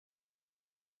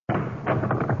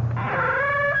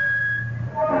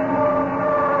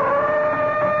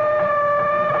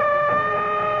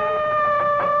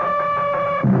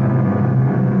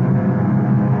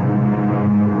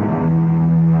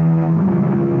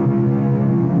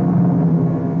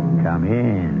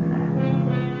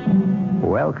in.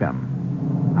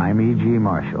 Welcome. I'm E.G.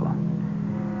 Marshall.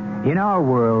 In our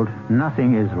world,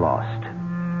 nothing is lost.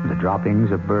 The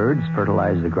droppings of birds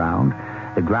fertilize the ground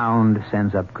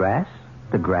sends up grass,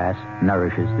 the grass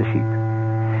nourishes the sheep.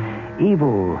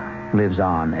 Evil lives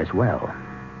on as well.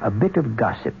 A bit of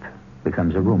gossip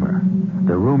becomes a rumor.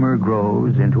 The rumor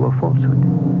grows into a falsehood.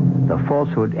 The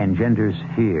falsehood engenders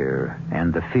fear,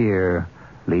 and the fear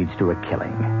leads to a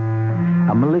killing.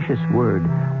 A malicious word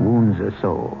wounds a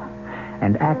soul.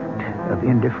 An act of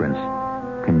indifference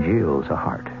congeals a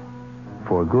heart.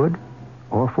 For good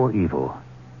or for evil,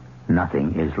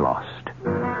 nothing is lost.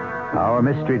 Our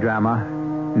mystery drama,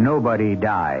 Nobody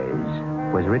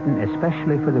Dies, was written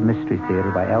especially for the Mystery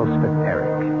Theater by Elspeth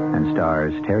Eric and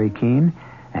stars Terry Keane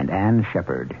and Ann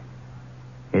Shepard.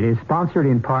 It is sponsored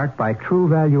in part by True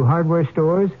Value Hardware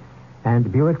Stores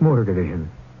and Buick Motor Division.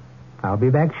 I'll be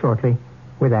back shortly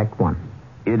with Act One.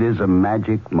 It is a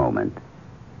magic moment.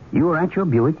 You are at your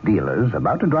Buick dealer's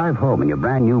about to drive home in your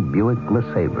brand new Buick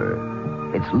LeSabre.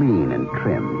 It's lean and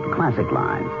trimmed, classic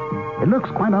line. It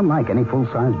looks quite unlike any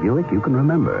full-size Buick you can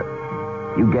remember.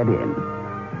 You get in.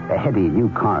 A heady new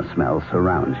car smell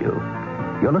surrounds you.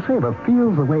 Your LeSabre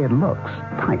feels the way it looks,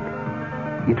 tight.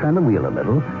 You turn the wheel a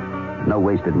little. No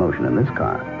wasted motion in this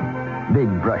car. Big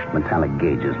brushed metallic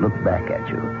gauges look back at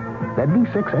you. That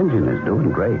V6 engine is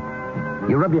doing great.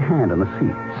 You rub your hand on the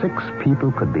seat. 6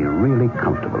 people could be really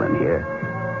comfortable in here.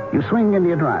 You swing into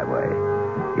your driveway.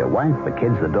 Your wife, the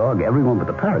kids, the dog, everyone but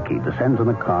the parakeet descends in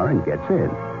the car and gets in.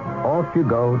 Off you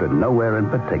go to nowhere in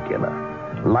particular.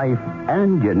 Life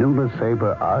and your new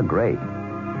LeSabre are great.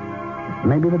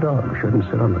 Maybe the dog shouldn't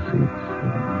sit on the seats.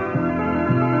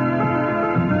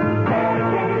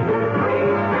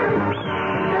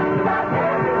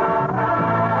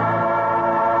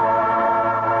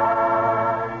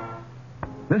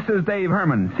 This is Dave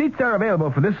Herman. Seats are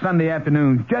available for this Sunday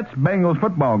afternoon's Jets-Bengals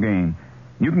football game.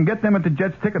 You can get them at the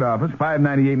Jets ticket office,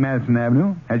 598 Madison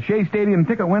Avenue, at Shea Stadium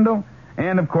ticket window,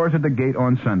 and, of course, at the gate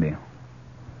on Sunday.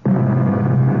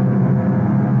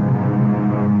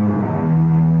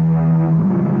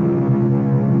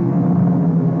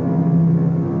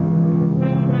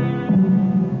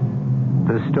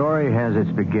 The story has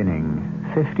its beginning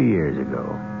 50 years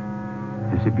ago.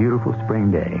 It's a beautiful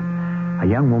spring day. A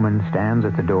young woman stands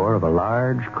at the door of a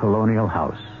large colonial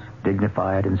house,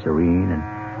 dignified and serene and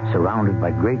surrounded by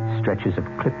great stretches of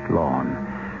clipped lawn,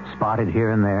 spotted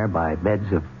here and there by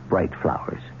beds of bright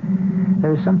flowers.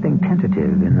 There is something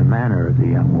tentative in the manner of the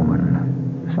young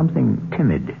woman, something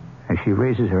timid as she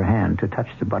raises her hand to touch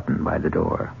the button by the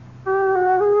door.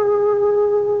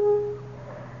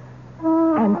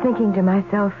 I'm thinking to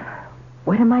myself,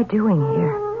 what am I doing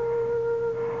here?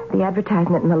 The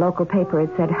advertisement in the local paper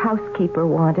had said, housekeeper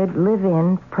wanted,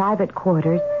 live-in, private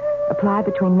quarters, apply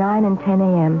between 9 and 10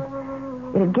 a.m.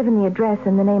 It had given the address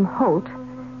and the name Holt,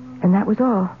 and that was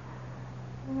all.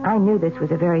 I knew this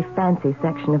was a very fancy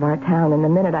section of our town, and the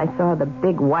minute I saw the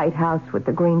big white house with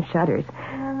the green shutters,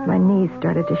 my knees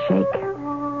started to shake.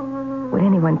 Would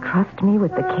anyone trust me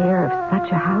with the care of such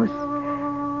a house?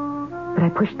 But I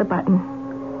pushed the button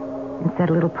and said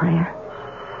a little prayer.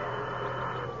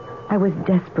 I was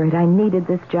desperate. I needed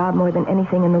this job more than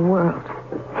anything in the world.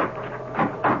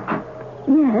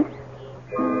 Yes?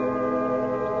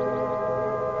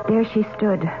 There she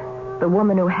stood, the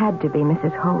woman who had to be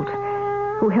Mrs. Holt,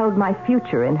 who held my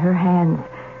future in her hands.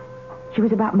 She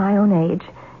was about my own age.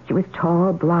 She was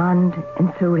tall, blonde,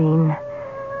 and serene.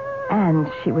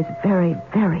 And she was very,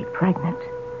 very pregnant.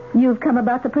 You've come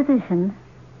about the position?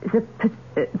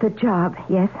 The job,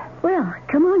 yes. Well,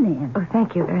 come on in. Oh,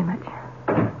 thank you very much.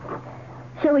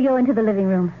 Shall we go into the living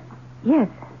room? Yes,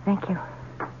 thank you.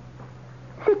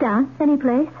 Sit down. Any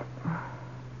place?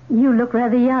 You look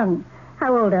rather young.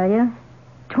 How old are you?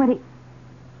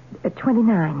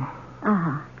 29.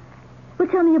 Ah. Well,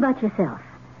 tell me about yourself.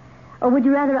 Or would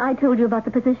you rather I told you about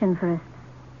the position first?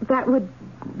 That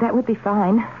would be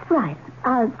fine. Right.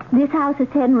 This house has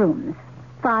 10 rooms.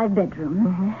 5 bedrooms.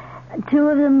 Mm-hmm. 2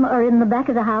 of them are in the back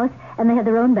of the house, and they have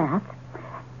their own bath.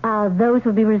 Those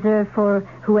will be reserved for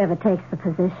whoever takes the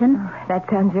position. Oh, that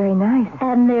sounds very nice.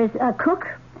 And there's a cook.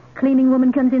 Cleaning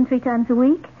woman comes in 3 times a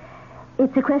week.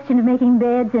 It's a question of making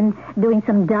beds and doing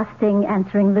some dusting,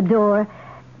 answering the door,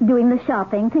 doing the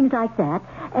shopping, things like that,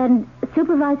 and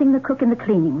supervising the cook and the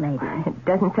cleaning lady. It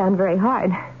doesn't sound very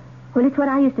hard. Well, it's what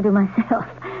I used to do myself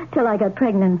till I got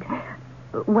pregnant.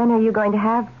 When are you going to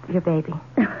have your baby?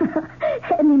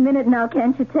 Any minute now,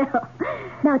 can't you tell?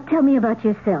 Now, tell me about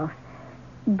yourself.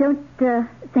 Don't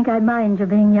think I mind your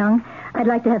being young. I'd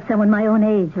like to have someone my own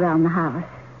age around the house.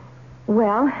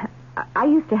 Well, I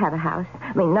used to have a house.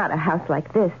 I mean, not a house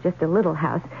like this, just a little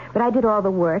house. But I did all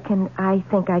the work, and I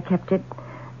think I kept it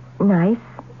nice,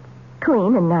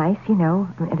 clean and nice,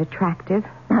 and attractive.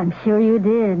 I'm sure you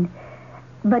did.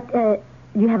 But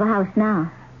you have a house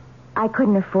now. I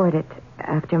couldn't afford it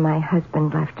after my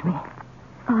husband left me.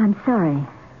 Oh, I'm sorry.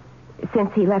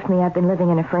 Since he left me, I've been living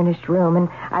in a furnished room, and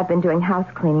I've been doing house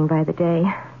cleaning by the day.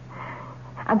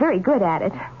 I'm very good at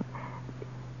it.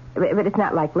 But it's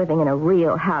not like living in a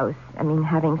real house. I mean,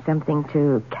 having something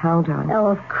to count on. Oh,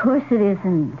 of course it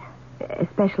isn't.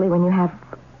 Especially when you have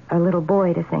a little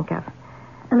boy to think of.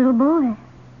 A little boy?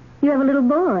 You have a little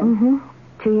boy? Mm-hmm.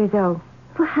 2 years old.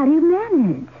 Well, how do you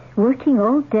manage? Working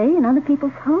all day in other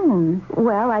people's homes.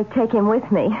 Well, I take him with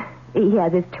me. He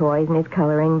has his toys and his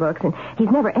coloring books, and he's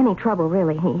never any trouble,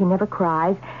 really. He never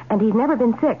cries, and he's never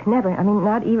been sick. Never. I mean,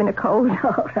 not even a cold.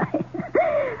 All right.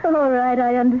 All right,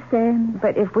 I understand.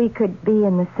 But if we could be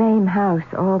in the same house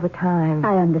all the time...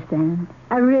 I understand.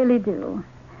 I really do.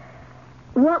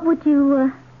 What would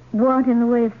you want in the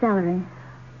way of salary?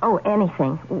 Oh,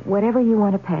 anything. Whatever you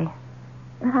want to pay.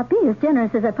 I'll be as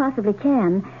generous as I possibly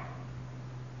can.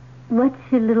 What's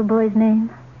your little boy's name?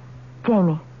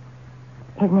 Jamie.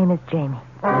 His name is Jamie.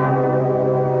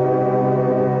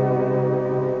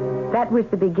 That was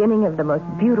the beginning of the most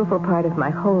beautiful part of my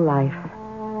whole life.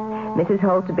 Mrs.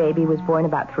 Holt's baby was born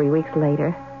about 3 weeks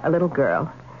later, a little girl,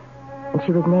 and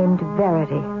she was named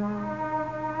Verity.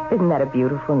 Isn't that a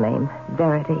beautiful name,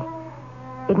 Verity?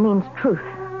 It means truth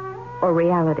or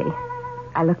reality.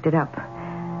 I looked it up.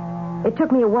 It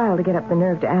took me a while to get up the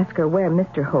nerve to ask her where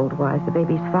Mr. Holt was, the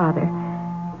baby's father.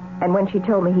 And when she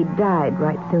told me he died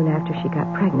right soon after she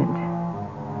got pregnant,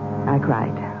 I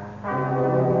cried.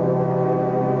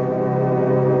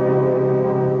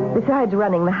 Besides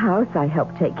running the house, I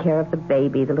helped take care of the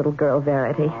baby, the little girl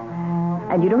Verity.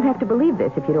 And you don't have to believe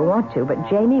this if you don't want to, but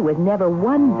Jamie was never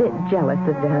one bit jealous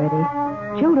of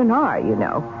Verity. Children are,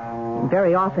 And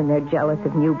very often they're jealous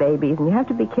of new babies, and you have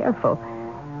to be careful.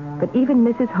 But even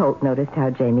Mrs. Holt noticed how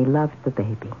Jamie loved the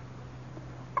baby.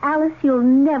 Alice, you'll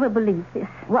never believe this.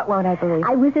 What won't I believe?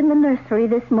 I was in the nursery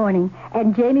this morning,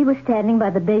 and Jamie was standing by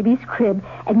the baby's crib,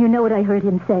 and you know what I heard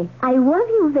him say? I love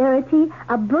you, Verity,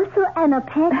 a bushel and a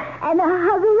peck, and a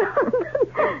hug around the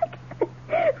neck.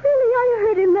 Really, I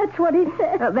heard him. That's what he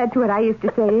said. Well, that's what I used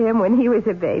to say to him when he was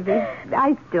a baby.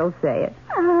 I still say it.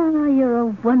 Oh, you're a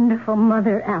wonderful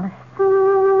mother, Alice.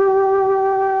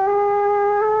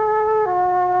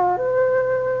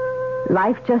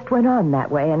 Life just went on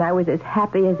that way, and I was as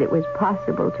happy as it was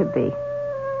possible to be.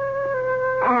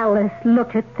 Alice,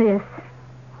 look at this.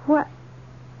 What?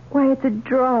 Why, it's a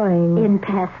drawing. In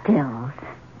pastels.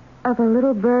 Of a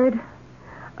little bird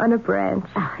on a branch.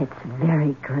 Oh, it's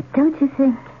very good, don't you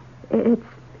think?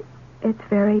 It's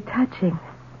very touching.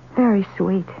 Very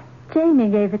sweet. Jamie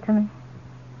gave it to me.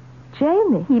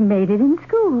 Jamie? He made it in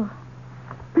school.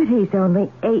 But he's only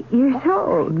 8 years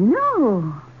old.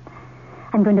 No.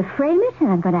 I'm going to frame it, and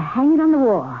I'm going to hang it on the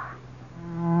wall.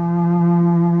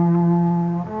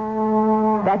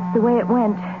 That's the way it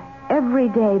went. Every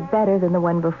day better than the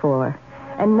one before.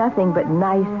 And nothing but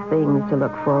nice things to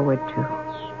look forward to.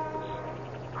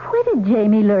 Where did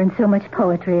Jamie learn so much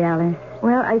poetry, Alice?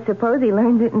 Well, I suppose he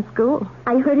learned it in school.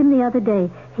 I heard him the other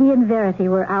day. He and Verity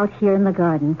were out here in the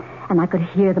garden, and I could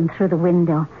hear them through the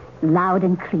window, loud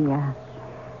and clear.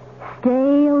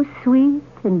 Stay, O sweet,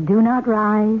 and do not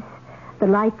rise. The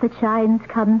light that shines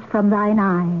comes from thine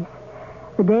eyes.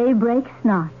 The day breaks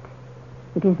not.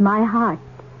 It is my heart,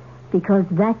 because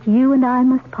that you and I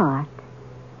must part.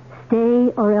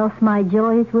 Stay, or else my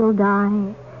joys will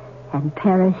die and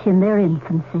perish in their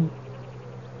infancy.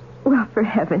 Well, for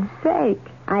heaven's sake.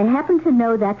 I happen to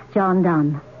know that's John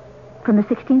Donne from the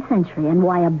 16th century, and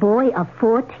why a boy of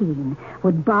 14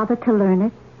 would bother to learn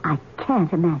it, I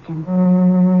can't imagine.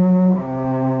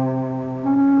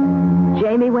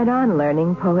 Jamie went on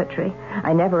learning poetry.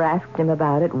 I never asked him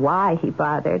about it, why he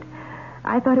bothered.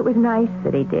 I thought it was nice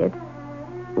that he did.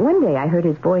 One day I heard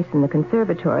his voice in the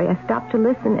conservatory. I stopped to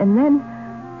listen, and then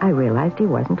I realized he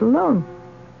wasn't alone.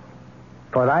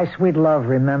 For thy sweet love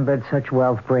remembered such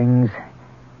wealth brings,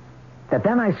 that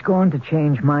then I scorned to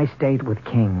change my state with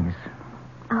kings.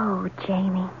 Oh,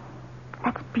 Jamie,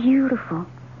 that's beautiful.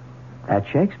 That's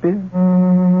Shakespeare.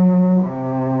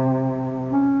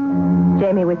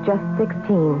 Jamie was just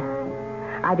 16.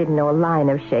 I didn't know a line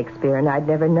of Shakespeare, and I'd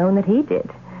never known that he did.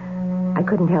 I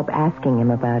couldn't help asking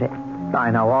him about it.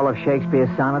 I know all of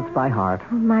Shakespeare's sonnets by heart.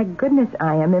 Oh, my goodness,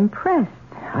 I am impressed.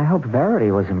 I hope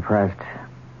Verity was impressed.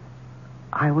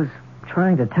 I was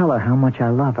trying to tell her how much I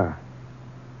love her.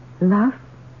 Love?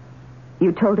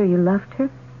 You told her you loved her?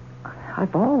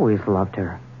 I've always loved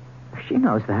her. She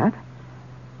knows that.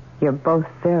 You're both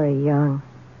very young.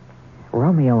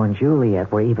 Romeo and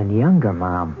Juliet were even younger,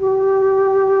 Mom.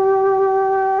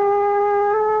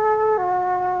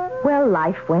 Well,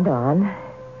 life went on.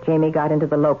 Jamie got into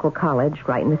the local college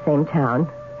right in the same town.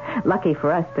 Lucky for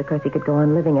us because he could go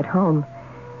on living at home.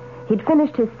 He'd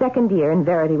finished his second year and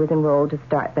Verity was enrolled to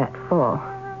start that fall.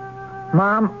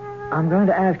 Mom, I'm going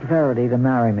to ask Verity to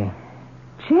marry me.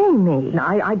 Jamie. No,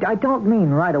 I don't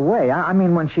mean right away. I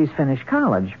mean when she's finished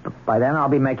college. But by then I'll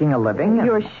be making a living.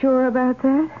 You're sure about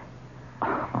that?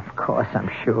 Of course, I'm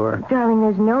sure. Darling,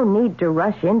 there's no need to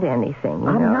rush into anything, you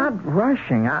know. I'm not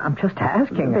rushing. I'm just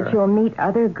asking her. But you'll meet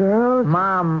other girls.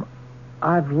 Mom,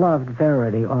 I've loved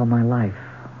Verity all my life.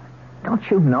 Don't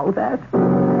you know that?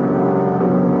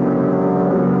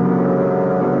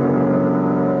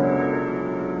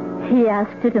 He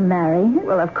asked her to marry him?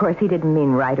 Well, of course, he didn't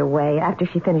mean right away, after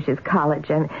she finishes college,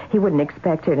 and he wouldn't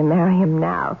expect her to marry him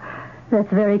now. That's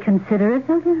very considerate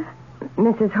of you.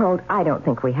 Mrs. Holt, I don't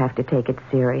think we have to take it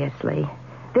seriously.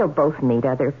 They'll both meet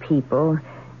other people.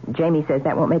 Jamie says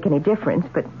that won't make any difference,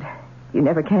 but you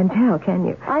never can tell, can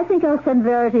you? I think I'll send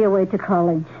Verity away to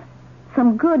college.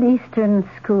 Some good Eastern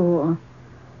school.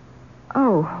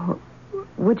 Oh,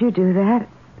 would you do that?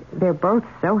 They're both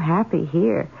so happy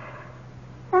here.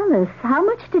 Alice, how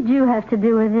much did you have to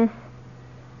do with this?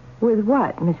 With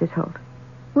what, Mrs. Holt?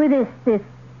 With this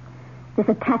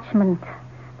attachment,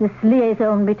 this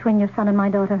liaison between your son and my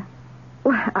daughter?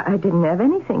 Well, I didn't have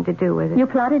anything to do with it. You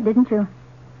plotted, didn't you?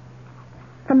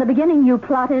 From the beginning, you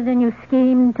plotted and you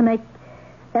schemed to make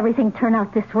everything turn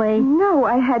out this way. No,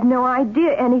 I had no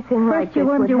idea anything like this. First, you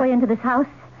wormed your way into this house,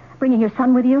 bringing your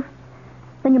son with you.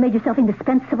 Then you made yourself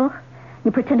indispensable. You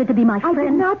pretended to be my friend. I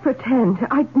did not pretend.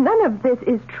 None of this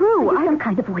is true. Are you some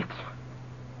kind of witch?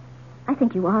 I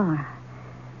think you are.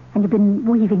 And you've been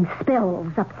weaving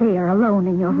spells up there alone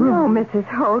in your room. No, Mrs.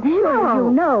 Holt. Sure, No.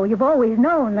 you know. You've always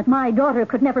known that my daughter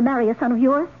could never marry a son of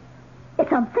yours.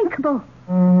 It's unthinkable.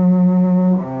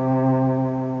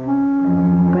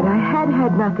 But I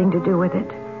had nothing to do with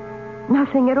it.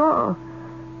 Nothing at all.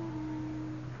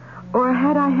 Or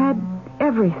had I had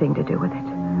everything to do with it?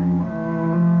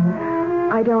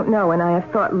 I don't know, and I have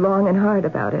thought long and hard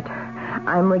about it.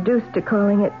 I'm reduced to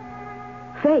calling it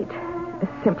fate.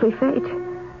 Simply fate.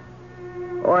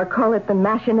 Or call it the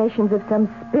machinations of some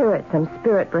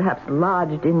spirit perhaps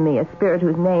lodged in me, a spirit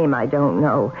whose name I don't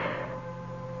know.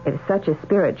 If such a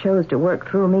spirit chose to work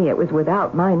through me, it was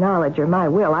without my knowledge or my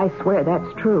will. I swear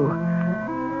that's true.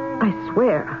 I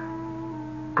swear.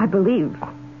 I believe.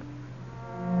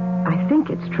 I think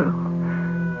it's true.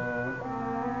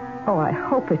 Oh, I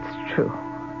hope it's true.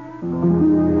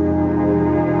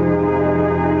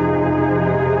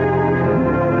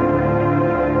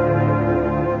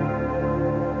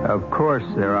 Of course,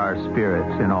 there are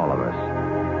spirits in all of us.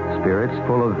 Spirits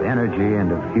full of energy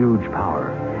and of huge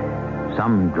power.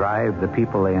 Some drive the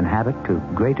people they inhabit to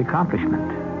great accomplishment.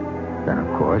 Then, of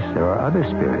course, there are other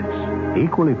spirits,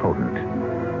 equally potent.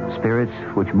 Spirits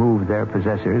which move their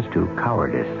possessors to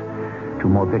cowardice, to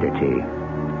morbidity,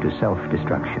 to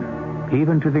self-destruction,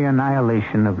 even to the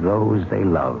annihilation of those they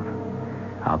love.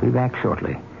 I'll be back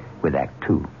shortly with Act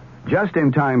 2. Just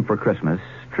in time for Christmas,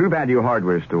 True Value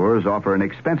hardware stores offer an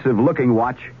expensive-looking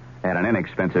watch at an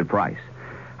inexpensive price.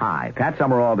 Hi, Pat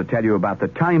Summerall to tell you about the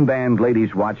Time Band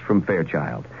Ladies Watch from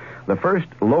Fairchild, the first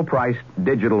low-priced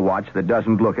digital watch that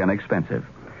doesn't look inexpensive.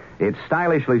 It's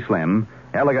stylishly slim,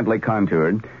 elegantly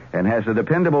contoured, and has the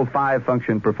dependable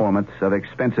 5-function performance of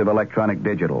expensive electronic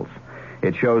digitals.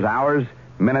 It shows hours,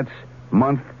 minutes,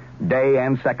 month, day,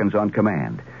 and seconds on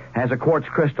command. Has a quartz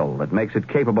crystal that makes it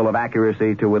capable of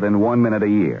accuracy to within 1 minute a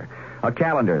year. A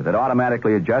calendar that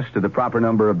automatically adjusts to the proper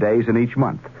number of days in each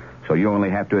month, so you only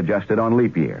have to adjust it on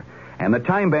leap year. And the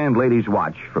Time Band Ladies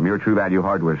Watch from your True Value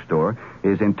hardware store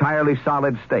is entirely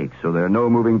solid state, so there are no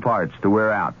moving parts to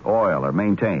wear out, oil, or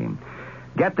maintain.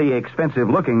 Get the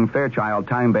expensive-looking Fairchild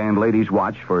Time Band Ladies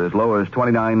Watch for as low as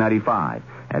 $29.95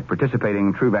 at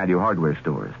participating True Value hardware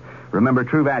stores. Remember,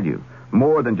 True Value,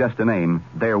 more than just a name,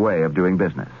 their way of doing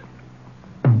business.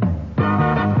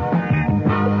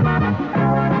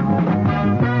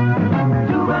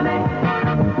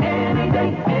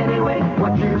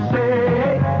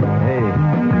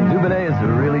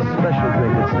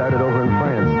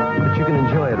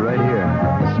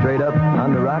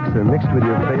 Or mixed with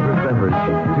your favorite beverage.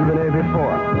 Dubonnet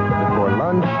before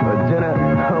lunch or dinner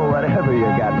or whatever you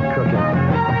got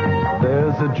cooking.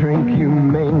 There's a drink you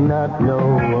may not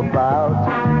know about.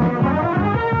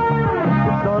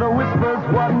 It sort of whispers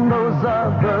what those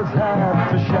others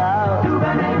have to shout.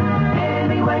 Dubonnet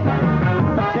anyway.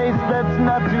 A taste that's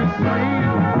not too sweet.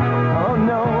 Oh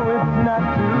no, it's not.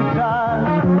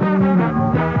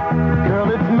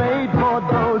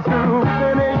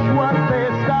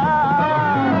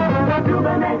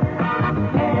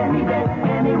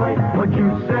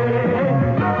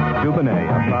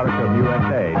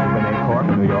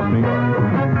 New York, New York.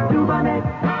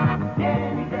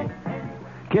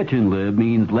 Kitchen Lib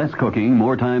means less cooking,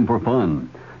 more time for fun.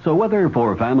 So whether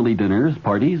for family dinners,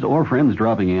 parties, or friends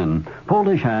dropping in,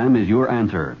 Polish ham is your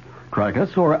answer.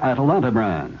 Krakus or Atalanta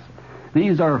brands.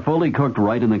 These are fully cooked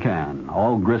right in the can.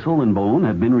 All gristle and bone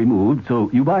have been removed, so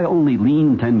you buy only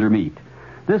lean, tender meat.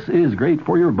 This is great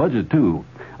for your budget, too.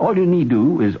 All you need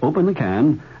to do is open the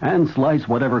can and slice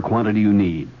whatever quantity you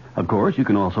need. Of course, you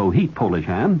can also heat Polish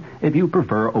ham if you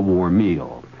prefer a warm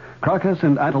meal. Krakus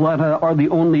and Atalanta are the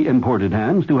only imported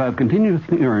hams to have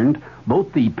continuously earned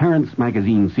both the Parents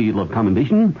Magazine seal of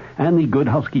commendation and the Good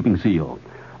Housekeeping seal.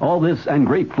 All this and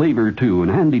great flavor, too, in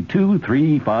handy 2,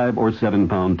 3, 5, or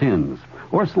 7-pound tins,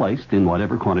 or sliced in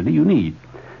whatever quantity you need.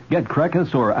 Get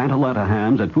Krakus or Atalanta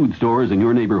hams at food stores in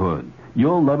your neighborhood.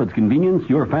 You'll love its convenience.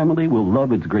 Your family will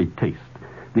love its great taste.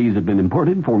 These have been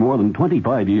imported for more than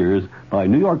 25 years by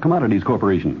New York Commodities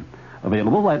Corporation.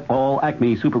 Available at all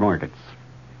Acme supermarkets.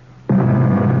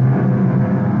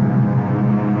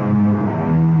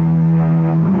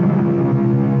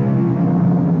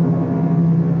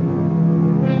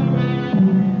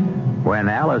 When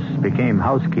Alice became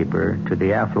housekeeper to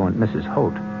the affluent Mrs.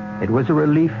 Holt, it was a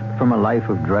relief from a life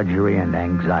of drudgery and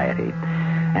anxiety,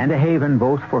 and a haven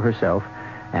both for herself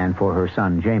and for her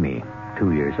son Jamie,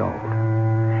 2 years old.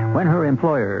 When her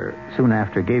employer soon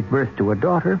after gave birth to a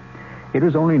daughter, it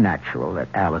was only natural that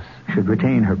Alice should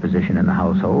retain her position in the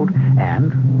household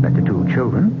and that the two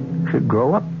children should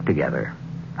grow up together.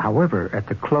 However, at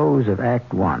the close of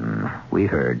Act 1, we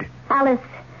heard... Alice,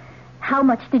 how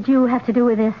much did you have to do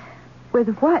with this? With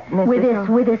what, Mrs.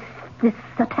 With this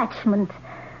attachment,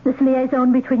 this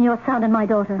liaison between your son and my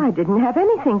daughter. I didn't have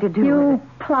anything to do with it. You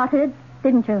plotted,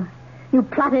 didn't you? You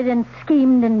plotted and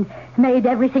schemed and made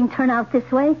everything turn out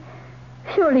this way.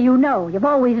 Surely you know, you've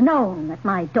always known that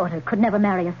my daughter could never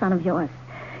marry a son of yours.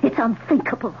 It's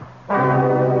unthinkable.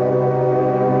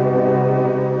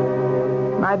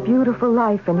 My beautiful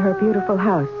life in her beautiful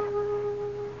house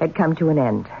had come to an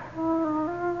end.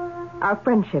 Our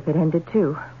friendship had ended,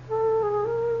 too.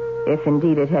 If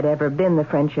indeed it had ever been the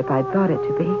friendship I'd thought it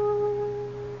to be.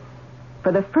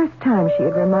 For the first time, she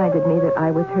had reminded me that I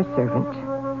was her servant,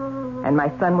 and my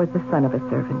son was the son of a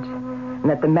servant, and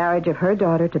that the marriage of her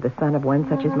daughter to the son of one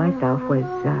such as myself was,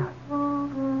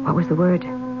 what was the word?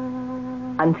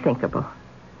 Unthinkable.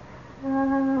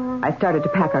 I started to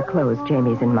pack our clothes,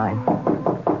 Jamie's and mine.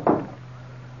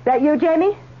 That you,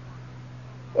 Jamie?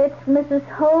 It's Mrs.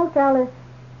 Holt, Alice.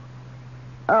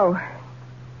 Oh,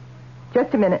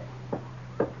 just a minute.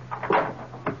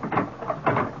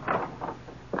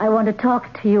 I want to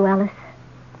talk to you, Alice.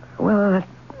 Well,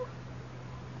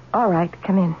 all right,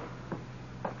 come in.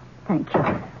 Thank you.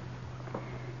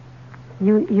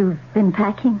 You've been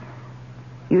packing?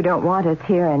 You don't want us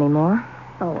here anymore.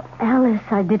 Oh, Alice,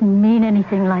 I didn't mean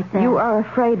anything like that. You are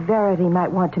afraid Verity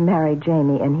might want to marry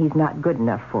Jamie, and he's not good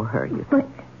enough for her, you think.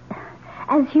 But,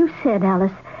 as you said,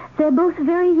 Alice, they're both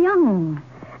very young.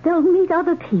 They'll meet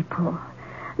other people.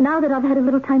 Now that I've had a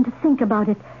little time to think about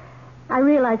it, I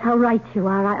realize how right you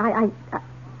are.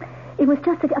 It was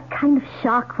just a kind of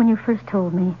shock when you first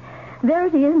told me.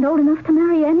 Verity isn't old enough to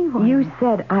marry anyone. You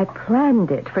said I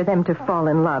planned it for them to fall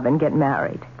in love and get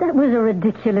married. That was a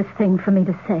ridiculous thing for me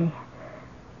to say.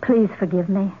 Please forgive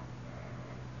me.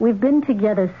 We've been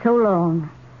together so long.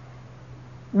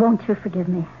 Won't you forgive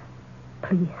me?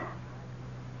 Please.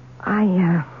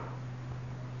 I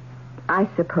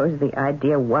suppose the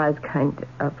idea was kind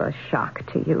of a shock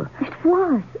to you. It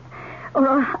was.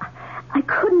 Or I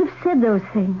couldn't have said those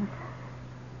things.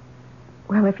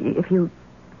 Well, if you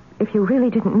really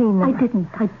didn't mean them...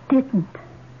 I didn't.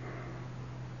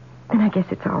 Then I guess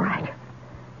it's all right.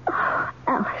 Oh,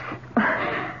 Alice.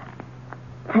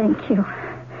 Thank you.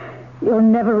 You'll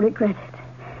never regret it.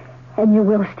 And you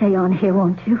will stay on here,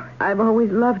 won't you? I've always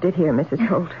loved it here, Mrs.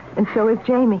 Holt. And so is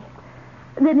Jamie.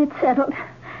 Then it's settled.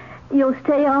 You'll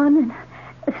stay on,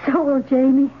 and so will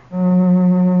Jamie.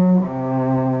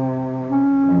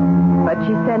 But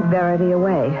she sent Verity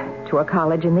away to a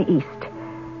college in the East.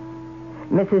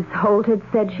 Mrs. Holt had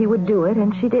said she would do it,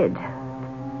 and she did.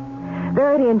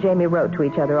 Verity and Jamie wrote to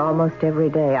each other almost every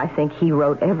day. I think he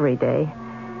wrote every day.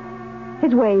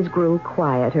 His ways grew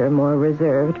quieter, more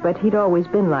reserved, but he'd always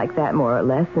been like that, more or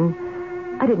less, and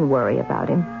I didn't worry about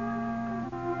him.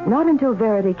 Not until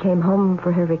Verity came home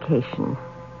for her vacation.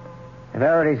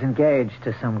 Verity's engaged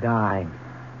to some guy.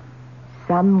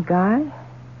 Some guy?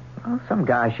 Well, some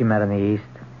guy she met in the East.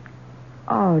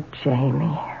 Oh,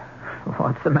 Jamie.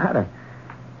 What's the matter?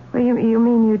 Well, you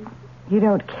mean you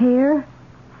don't care?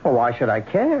 Well, why should I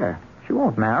care? She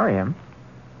won't marry him.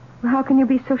 Well, how can you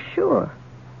be so sure?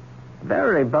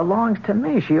 Verity belongs to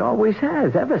me. She always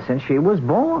has, ever since she was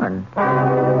born.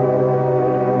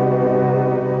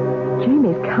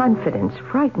 Jamie's confidence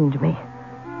frightened me.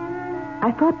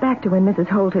 I thought back to when Mrs.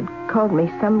 Holt had called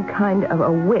me some kind of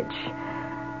a witch.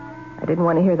 I didn't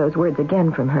want to hear those words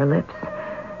again from her lips.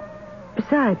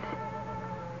 Besides,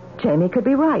 Jamie could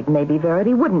be right. Maybe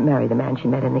Verity wouldn't marry the man she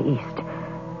met in the East.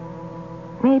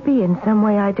 Maybe in some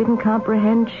way I didn't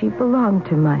comprehend she belonged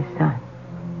to my son.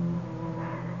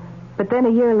 But then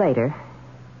a year later,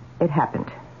 it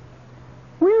happened.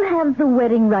 We'll have the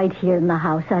wedding right here in the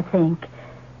house, I think.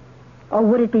 Or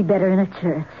would it be better in a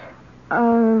church?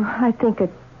 I think a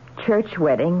church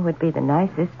wedding would be the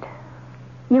nicest.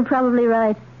 You're probably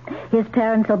right. His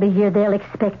parents will be here. They'll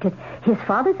expect it. His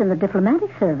father's in the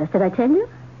diplomatic service. Did I tell you?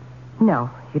 No,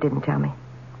 you didn't tell me.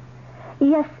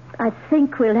 Yes, I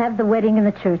think we'll have the wedding in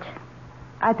the church.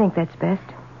 I think that's best.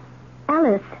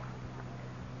 Alice,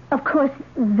 of course,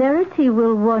 Verity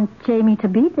will want Jamie to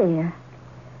be there.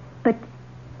 But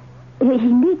he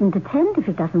needn't attend if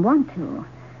he doesn't want to.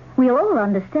 We all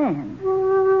understand.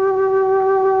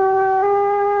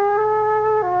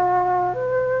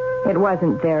 It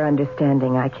wasn't their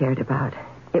understanding I cared about.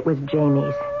 It was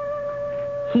Jamie's.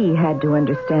 He had to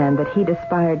understand that he'd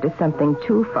aspired to something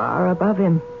too far above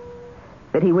him.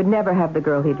 That he would never have the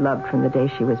girl he'd loved from the day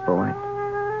she was born.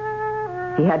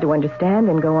 He had to understand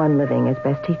and go on living as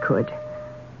best he could,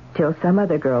 till some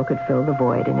other girl could fill the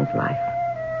void in his life.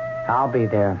 I'll be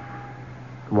there.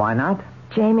 Why not?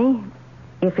 Jamie,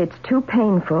 if it's too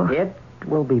painful... It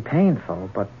will be painful,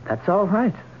 but that's all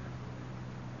right.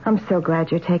 I'm so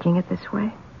glad you're taking it this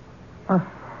way.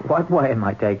 What way am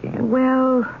I taking it?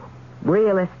 Well,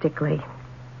 realistically,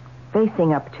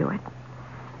 facing up to it.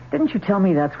 Didn't you tell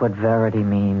me that's what verity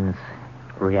means?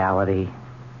 Reality,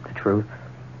 the truth?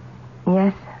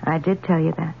 Yes, I did tell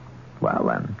you that. Well,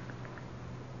 then.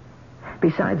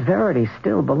 Besides, Verity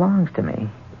still belongs to me.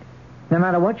 No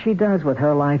matter what she does with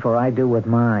her life or I do with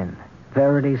mine,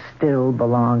 Verity still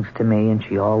belongs to me, and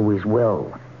she always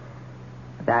will.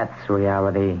 That's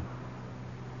reality,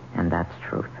 and that's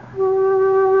truth.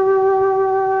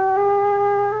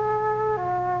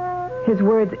 His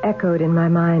words echoed in my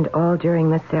mind all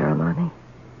during the ceremony.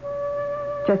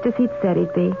 Just as he'd said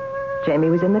he'd be,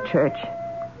 Jamie was in the church,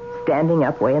 standing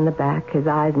up way in the back, his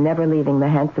eyes never leaving the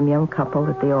handsome young couple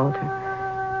at the altar.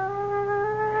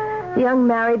 The young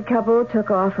married couple took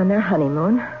off on their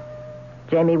honeymoon.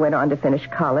 Jamie went on to finish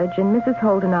college, and Mrs.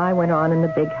 Holt and I went on in the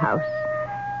big house.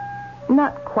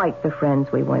 Not quite the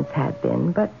friends we once had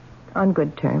been, but on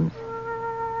good terms.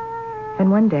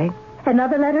 And one day...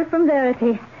 Another letter from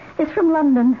Verity. It's from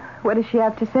London. What does she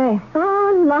have to say?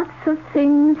 Oh, lots of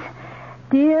things.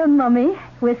 Dear Mummy,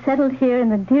 we're settled here in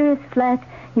the dearest flat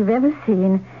you've ever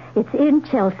seen. It's in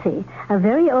Chelsea, a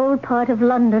very old part of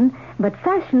London, but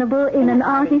fashionable in an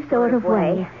arty sort of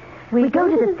way. We go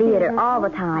to the theater all the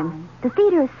time. The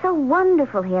theater is so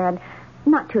wonderful here and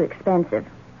not too expensive.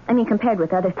 I mean, compared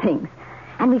with other things.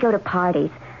 And we go to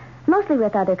parties, mostly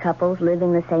with other couples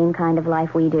living the same kind of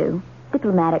life we do.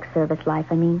 Diplomatic service life,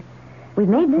 I mean. We've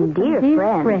made some dear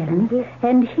friends.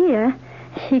 And here,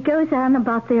 she goes on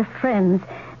about their friends.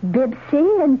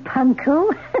 Bibsy and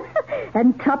Punko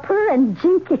and Tupper and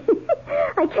Jinky.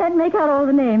 I can't make out all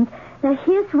the names. Now,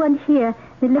 here's one here.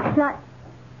 It looks like...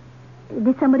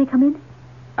 Did somebody come in?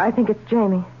 I think it's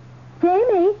Jamie.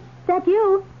 Jamie, is that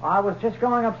you? I was just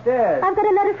going upstairs. I've got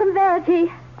a letter from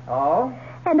Verity. Oh?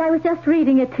 And I was just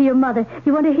reading it to your mother.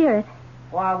 You want to hear it?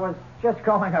 Well, I was just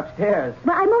going upstairs.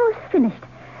 Well, I'm almost finished.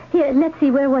 Here, let's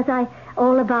see, where was I?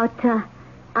 All about,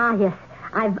 yes.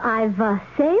 I've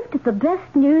saved the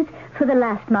best news for the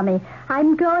last, Mummy.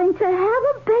 I'm going to have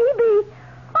a baby.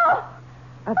 Oh!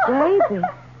 A baby?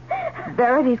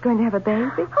 Verity's going to have a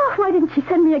baby? Oh, why didn't she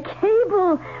send me a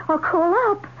cable or call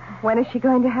up? When is she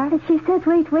going to have it? She says,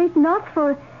 wait, not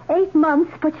for 8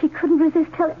 months, but she couldn't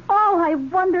resist telling... Oh, I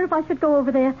wonder if I should go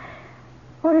over there.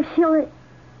 Or if she'll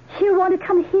want to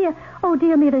come here. Oh,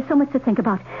 dear me, there's so much to think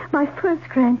about. My first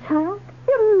grandchild.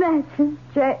 Imagine.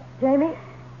 Jamie?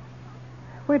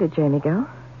 Where did Jamie go?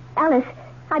 Alice,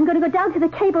 I'm going to go down to the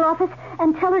cable office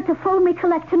and tell her to phone me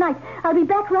collect tonight. I'll be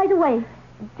back right away.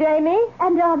 Jamie?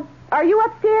 And, are you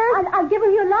upstairs? I'll give her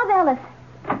your love, Alice.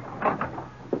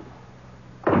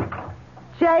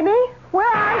 Jamie? Where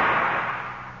are you?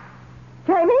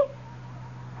 Jamie?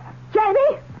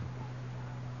 Jamie?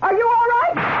 Are you all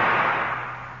right?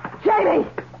 Jamie!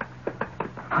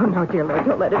 Oh, no, dear Lord,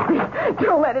 don't let it be.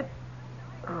 Don't let it...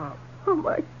 Oh,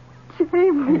 my...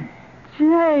 Jamie.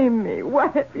 Jamie,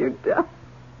 what have you done?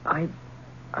 I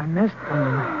missed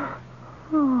one.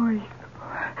 Oh,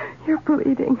 you're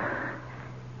bleeding.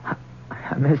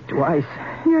 I'm missed twice.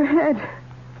 Your head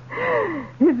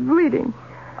is bleeding.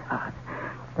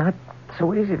 Not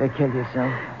so easy to kill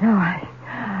yourself. No,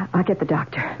 I'll get the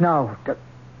doctor. No,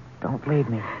 don't leave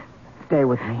me. Stay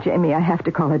with me. Jamie, I have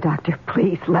to call a doctor.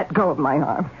 Please, let go of my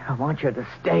arm. I want you to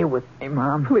stay with me,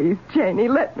 Mom. Please, Janie,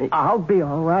 let me. I'll be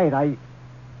all right. I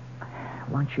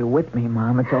want you with me,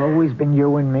 Mom. It's always been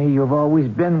you and me. You've always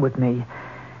been with me.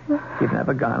 You've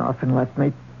never gone off and left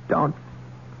me. Don't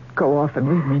go off and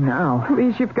leave me now.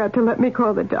 Please, you've got to let me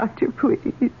call the doctor,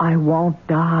 please. I won't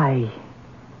die.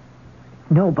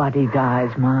 Nobody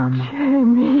dies, Mom.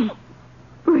 Jamie,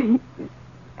 please.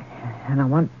 And I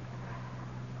want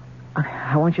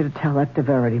you to tell that to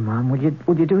Verity, Mom.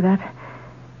 Will you do that?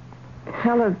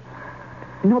 Tell her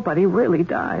nobody really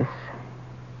dies.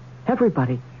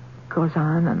 Everybody goes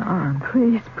on and on.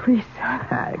 Please, please.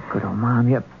 Good old Mom,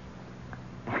 you're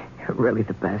really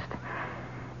the best.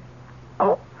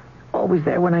 Oh, always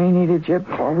there when I needed you.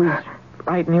 Always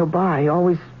right nearby.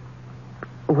 Always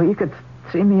where you could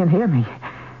see me and hear me.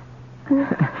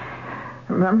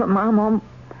 Remember, Mom,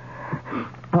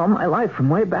 all my life from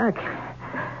way back.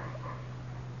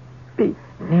 Be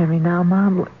near me now,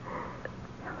 Mom.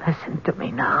 Listen to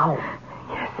me now.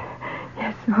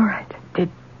 Yes, all right. Did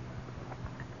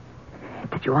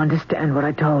you understand what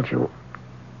I told you?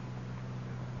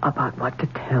 About what to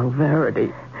tell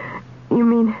Verity? You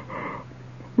mean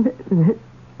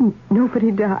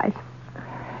nobody dies?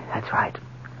 That's right.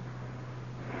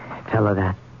 Tell her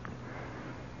that.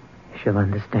 She'll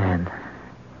understand.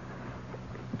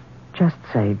 Just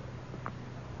say,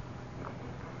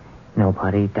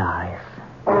 nobody dies.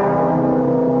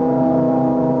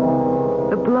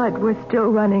 The blood was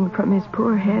still running from his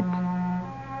poor head,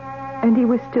 and he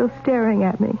was still staring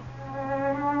at me.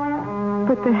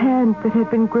 But the hand that had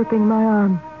been gripping my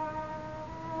arm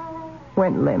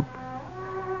went limp,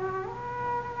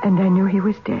 and I knew he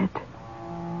was dead.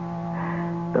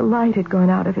 The light had gone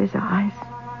out of his eyes.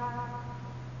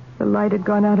 The light had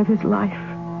gone out of his life.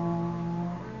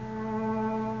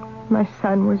 My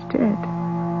son was dead.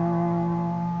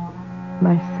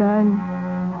 My son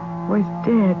was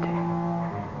dead.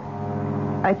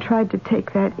 I tried to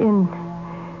take that in,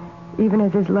 even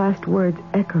as his last words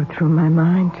echoed through my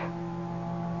mind.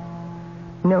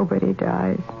 Nobody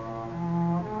dies.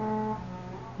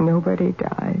 Nobody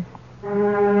dies.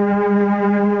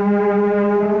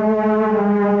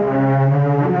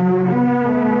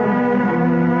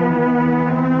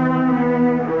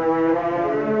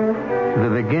 The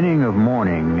beginning of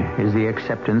mourning is the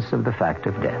acceptance of the fact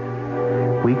of death.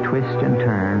 We twist and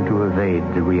turn to evade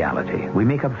the reality. We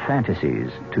make up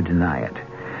fantasies to deny it.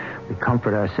 We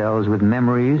comfort ourselves with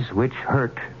memories which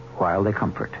hurt while they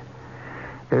comfort.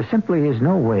 There simply is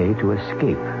no way to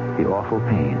escape the awful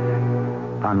pain.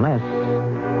 Unless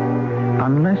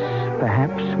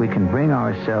perhaps we can bring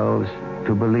ourselves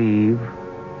to believe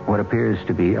what appears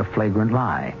to be a flagrant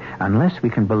lie. Unless we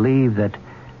can believe that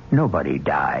nobody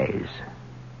dies.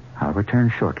 I'll return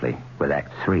shortly with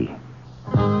Act 3.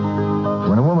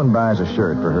 When a woman buys a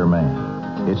shirt for her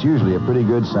man, it's usually a pretty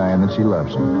good sign that she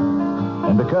loves him.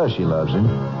 And because she loves him,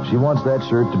 she wants that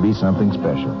shirt to be something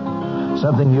special.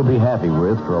 Something you'll be happy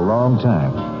with for a long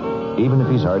time, even if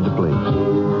he's hard to please.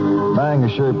 Buying a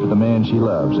shirt for the man she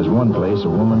loves is one place a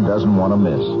woman doesn't want to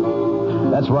miss.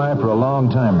 That's why for a long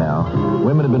time now,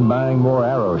 women have been buying more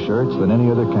Arrow shirts than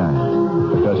any other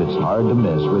kind, because it's hard to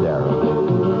miss with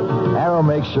Arrow. Arrow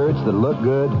makes shirts that look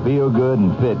good, feel good,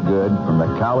 and fit good from the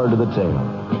collar to the tail.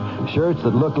 Shirts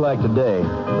that look like today,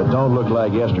 but don't look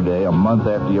like yesterday a month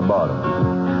after you bought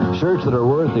them. Shirts that are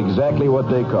worth exactly what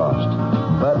they cost,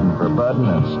 button for button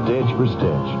and stitch for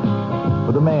stitch.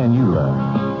 For the man you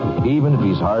love, even if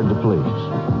he's hard to please.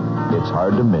 It's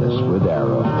hard to miss with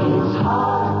Arrow. It's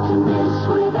hard to miss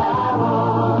with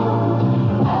Arrow.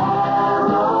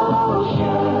 Arrow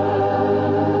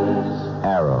shirts.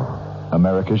 Arrow,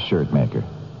 America's shirt maker.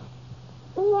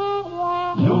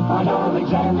 You'll find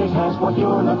Alexander's has what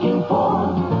you're looking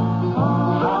for.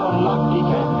 How lucky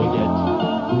can you get?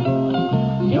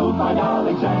 You'll find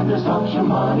Alexander's helps your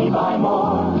money buy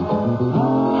more.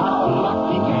 How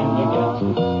lucky can you get?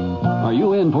 Are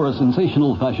you in for a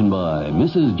sensational fashion buy?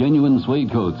 Mrs. Genuine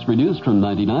Suede Coats reduced from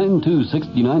 $99 to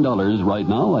 $69 right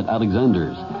now at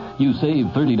Alexander's. You save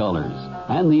 $30.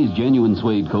 And these genuine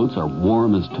suede coats are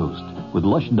warm as toast, with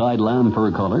lush dyed lamb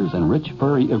fur collars and rich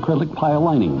furry acrylic pile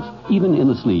linings, even in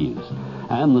the sleeves.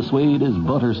 And the suede is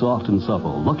butter soft and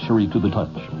supple, luxury to the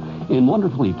touch, in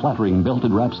wonderfully flattering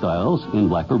belted wrap styles in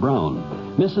black or brown.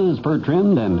 Mrs.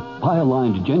 fur-trimmed and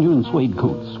pile-lined genuine suede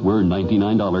coats were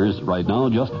 $99, right now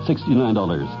just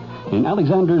 $69. In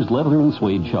Alexander's Leather and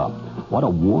Suede Shop, What a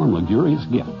warm, luxurious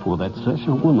gift for that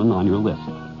special woman on your list.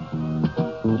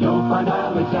 You'll find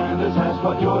Alexander's has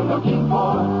what you're looking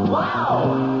for.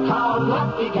 Wow! How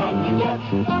lucky can you get?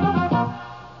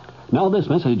 Now this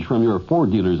message from your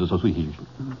Ford Dealers Association.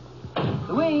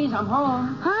 Louise, I'm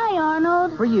home. Hi,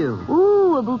 Arnold. For you.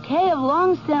 Ooh, a bouquet of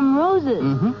long-stem roses.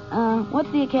 Mm-hmm.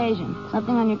 What's the occasion?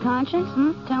 Something on your conscience?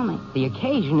 Tell me. The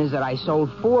occasion is that I sold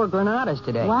 4 Granadas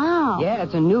today. Wow. Yeah,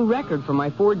 it's a new record for my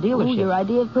Ford dealership. Ooh, your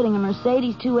idea of putting a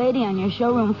Mercedes 280 on your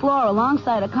showroom floor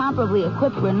alongside a comparably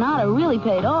equipped Granada really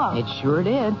paid off. It sure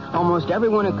did. Almost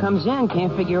everyone who comes in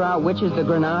can't figure out which is the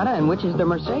Granada and which is the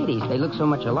Mercedes. They look so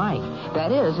much alike.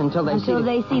 That is, until they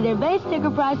see their base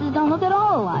sticker prices don't look at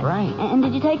all alike. Right. And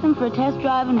did you take them for a test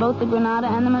drive in both the Granada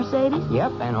and the Mercedes?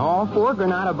 Yep, and all 4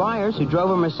 Granada buyers who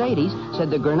drove a Mercedes said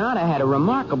the Granada had a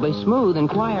remarkably smooth and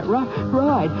quiet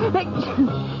ride.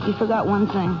 You forgot one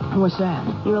thing. What's that?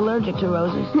 You're allergic to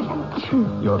roses.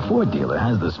 Your Ford dealer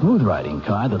has the smooth riding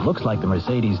car that looks like the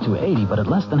Mercedes 280, but at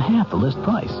less than half the list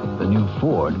price. The new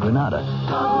Ford Granada.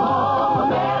 Oh,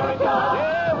 America,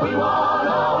 yeah, we want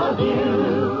all of you.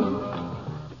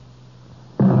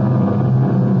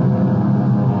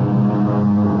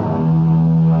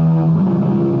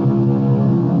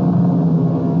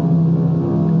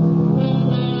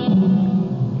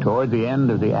 Toward the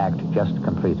end of the act just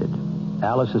completed,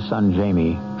 Alice's son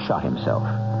Jamie shot himself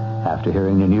after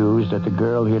hearing the news that the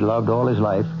girl he had loved all his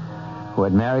life, who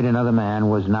had married another man,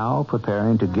 was now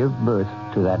preparing to give birth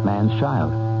to that man's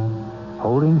child.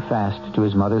 Holding fast to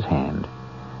his mother's hand,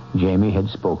 Jamie had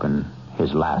spoken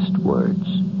his last words.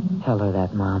 Tell her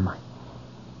that, Mom.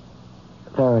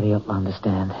 Verity will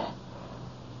understand.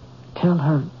 Tell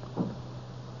her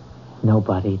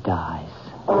nobody dies.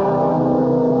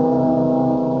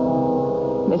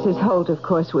 Mrs. Holt, of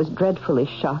course, was dreadfully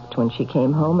shocked when she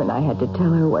came home, and I had to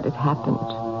tell her what had happened.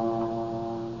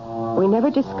 We never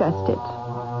discussed it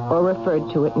or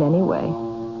referred to it in any way.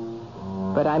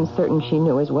 But I'm certain she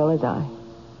knew as well as I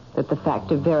that the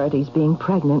fact of Verity's being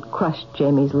pregnant crushed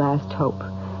Jamie's last hope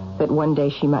that one day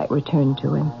she might return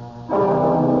to him.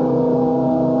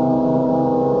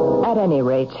 At any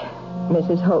rate,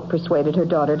 Mrs. Holt persuaded her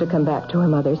daughter to come back to her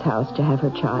mother's house to have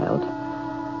her child.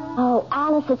 Oh,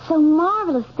 Alice, it's so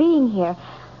marvelous being here.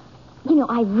 You know,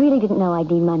 I really didn't know I'd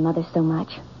need my mother so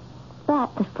much.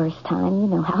 But the first time, you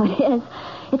know how it is.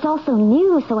 It's all so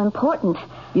new, so important.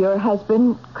 Your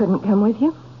husband couldn't come with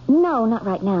you? No, not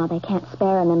right now. They can't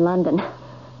spare him in London.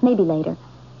 Maybe later.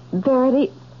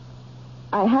 Verity,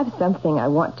 I have something I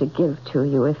want to give to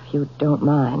you, if you don't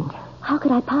mind. How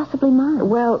could I possibly mind?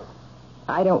 Well,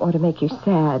 I don't want to make you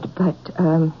sad, but,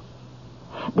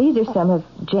 these are some of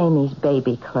Jamie's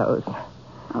baby clothes.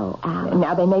 Oh, Alice.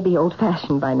 Now, they may be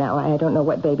old-fashioned by now. I don't know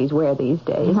what babies wear these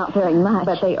days. Not very much.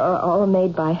 But they are all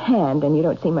made by hand, and you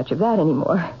don't see much of that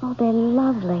anymore. Oh, they're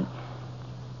lovely.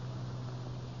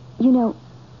 You know,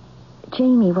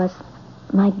 Jamie was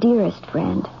my dearest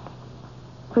friend.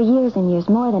 For years and years,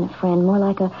 more than a friend, more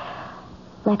like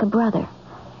a brother.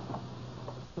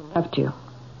 Loved you.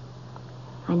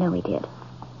 I know he did.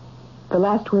 The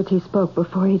last words he spoke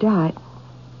before he died,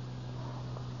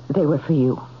 they were for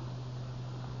you.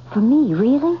 For me,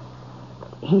 really?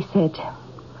 He said,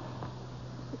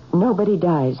 "Nobody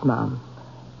dies, Mom.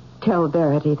 Tell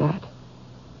Verity that.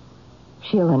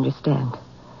 She'll understand.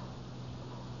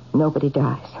 Nobody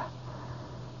dies."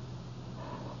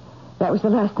 That was the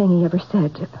last thing he ever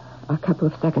said. A couple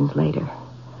of seconds later,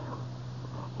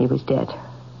 he was dead.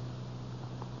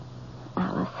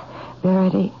 Alice.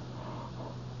 Verity,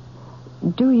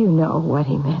 do you know what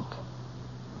he meant?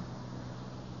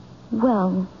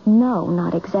 Well, no,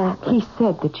 not exactly. He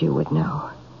said that you would know.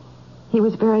 He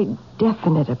was very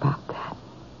definite about that.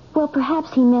 Well,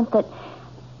 perhaps he meant that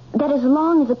as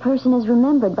long as a person is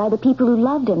remembered by the people who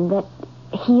loved him, that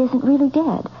he isn't really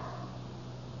dead.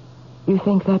 You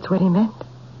think that's what he meant?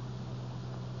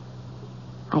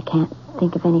 I can't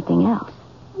think of anything else.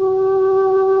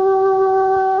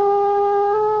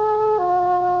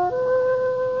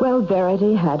 Well,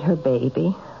 Verity had her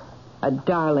baby. A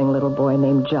darling little boy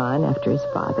named John, after his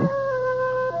father.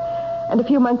 And a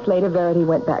few months later, Verity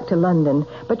went back to London,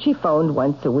 but she phoned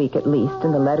once a week at least,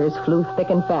 and the letters flew thick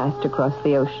and fast across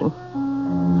the ocean.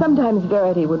 Sometimes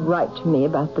Verity would write to me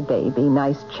about the baby,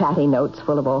 nice chatty notes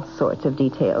full of all sorts of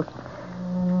details.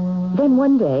 Then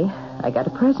one day, I got a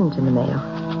present in the mail.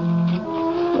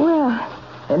 Well,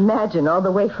 imagine, all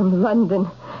the way from London.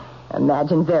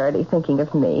 Imagine Verity thinking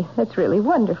of me. That's really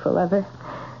wonderful of her.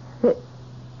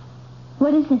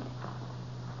 What is it?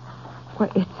 Well,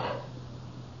 it's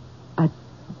a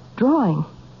drawing.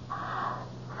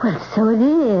 Well, so it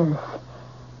is.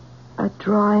 A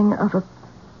drawing of a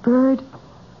bird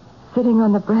sitting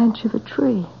on the branch of a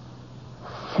tree.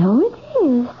 So it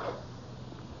is.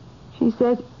 She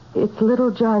says it's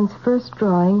little John's first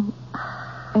drawing,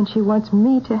 and she wants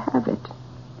me to have it.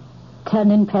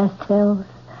 Done in pastels.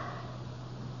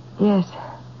 Yes.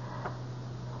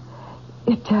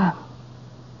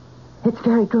 It's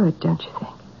very good, don't you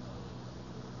think?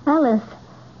 Alice,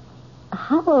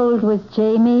 how old was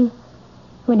Jamie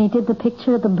when he did the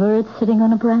picture of the bird sitting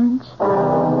on a branch?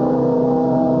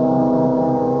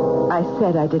 I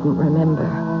said I didn't remember,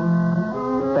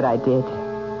 but I did.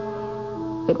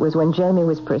 It was when Jamie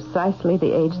was precisely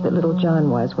the age that little John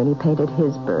was when he painted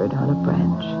his bird on a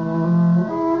branch.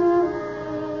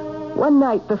 One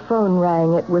night the phone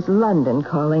rang. It was London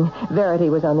calling. Verity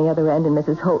was on the other end, and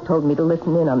Mrs. Holt told me to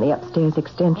listen in on the upstairs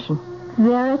extension.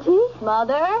 Verity?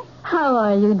 Mother? How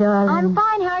are you, darling? I'm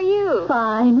fine. How are you?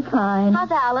 Fine, fine.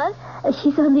 How's Alice?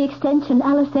 She's on the extension.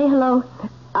 Alice, say hello.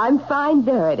 I'm fine,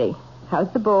 Verity. How's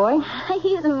the boy?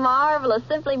 He's marvelous,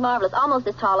 simply marvelous, almost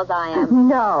as tall as I am.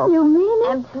 No. You mean it?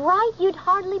 And bright, you'd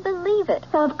hardly believe it.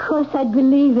 Of course I'd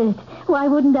believe it. Why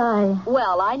wouldn't I?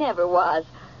 Well, I never was.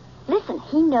 Listen,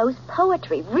 he knows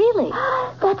poetry, really.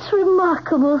 That's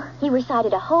remarkable. He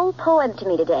recited a whole poem to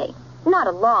me today. Not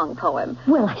a long poem.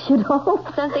 Well, I should hope.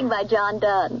 Something by John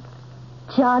Donne.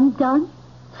 John Donne?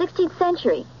 16th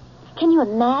century. Can you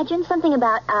imagine something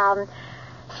about,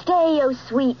 stay, oh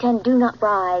sweet, and do not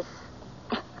rise?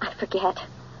 I forget.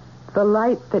 The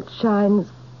light that shines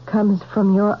comes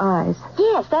from your eyes.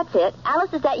 Yes, that's it.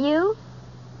 Alice, is that you?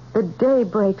 The day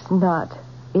breaks not.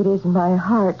 It is my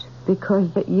heart,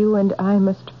 because that you and I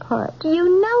must part.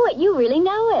 You know it. You really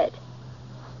know it.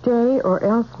 Stay, or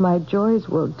else my joys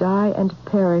will die and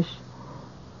perish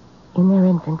in their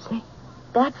infancy.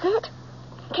 That's it.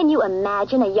 Can you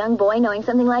imagine a young boy knowing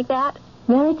something like that?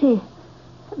 Verity,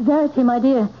 my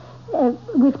dear,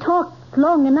 we've talked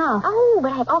long enough. Oh,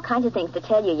 but I have all kinds of things to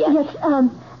tell you yet. Yes,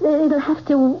 it'll have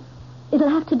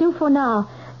to do for now.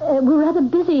 We're rather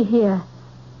busy here.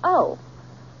 Oh,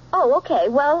 okay.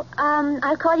 Well,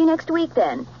 I'll call you next week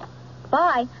then.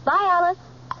 Bye. Bye, Alice.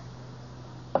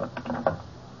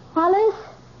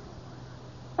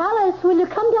 Alice, will you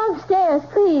come downstairs,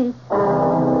 please?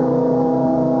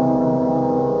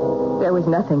 There was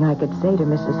nothing I could say to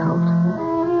Mrs. Holt.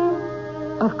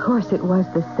 Of course, it was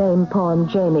the same poem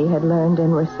Jamie had learned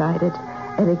and recited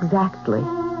at exactly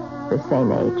the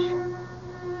same age.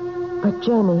 But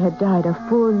Jamie had died a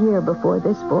full year before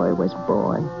this boy was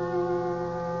born.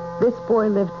 This boy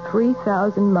lived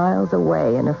 3,000 miles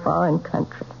away in a foreign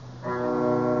country.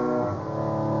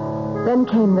 Then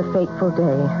came the fateful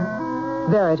day.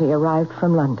 Verity arrived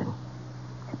from London.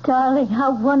 Darling,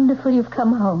 how wonderful you've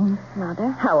come home.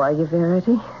 Mother? How are you,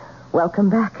 Verity? Welcome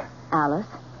back. Alice?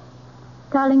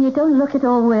 Darling, you don't look at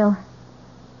all well.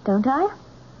 Don't I?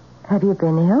 Have you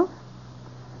been ill?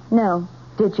 No.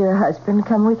 Did your husband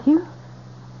come with you?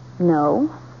 No.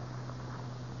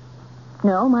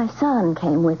 No, my son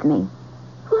came with me.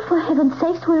 Well, for heaven's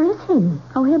sakes, where is he?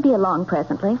 Oh, he'll be along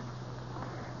presently.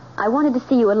 I wanted to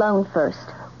see you alone first.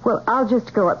 Well, I'll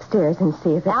just go upstairs and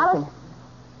see if Alice?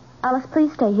 Alice,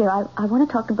 please stay here. I want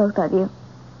to talk to both of you.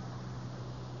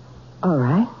 All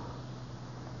right.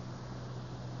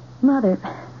 Mother,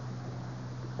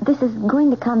 this is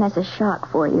going to come as a shock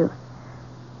for you.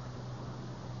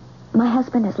 My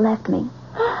husband has left me.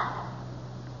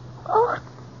 Oh,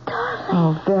 darling.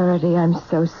 Oh, Verity, I'm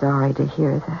so sorry to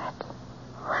hear that.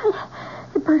 Well,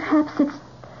 perhaps it's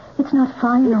not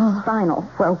final. It's final.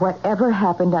 Well, whatever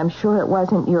happened, I'm sure it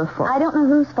wasn't your fault. I don't know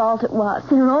whose fault it was.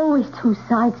 There are always two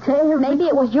sides to every... Maybe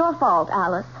it was your fault,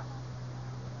 Alice.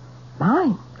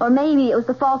 Mine? Or maybe it was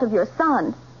the fault of your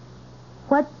son.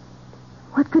 What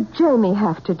could Jamie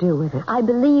have to do with it? I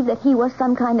believe that he was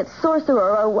some kind of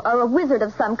sorcerer or a wizard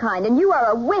of some kind, and you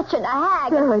are a witch and a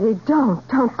hag. Verity, don't.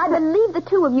 I believe the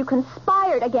two of you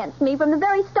conspired against me from the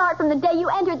very start, from the day you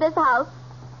entered this house.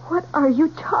 What are you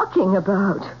talking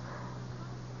about?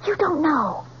 You don't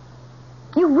know.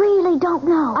 You really don't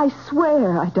know. I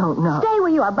swear I don't know. Stay where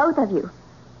you are, both of you.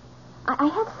 I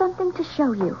have something to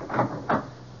show you.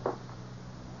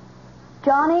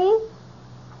 Johnny?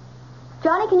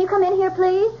 Johnny, can you come in here,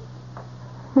 please?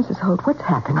 Mrs. Holt, what's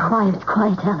happened? Quiet,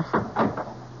 Alice.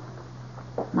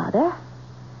 Mother?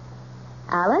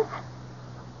 Alice?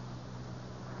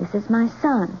 This is my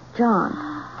son, John.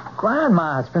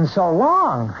 Grandma, it's been so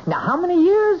long. Now, how many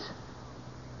years?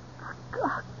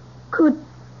 A good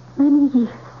many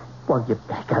years. Well, you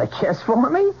got a kiss for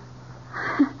me?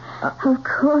 Of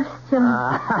course,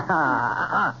 John.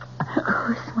 Of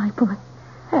course, my boy.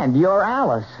 And you're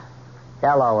Alice.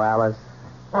 Hello, Alice.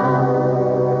 I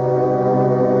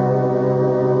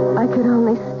could only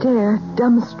only stare,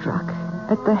 dumbstruck,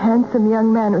 at the handsome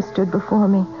young man who stood before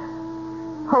me,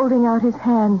 holding out his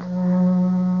hand,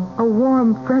 a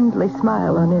warm, friendly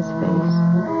smile on his face.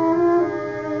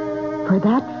 For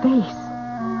that face,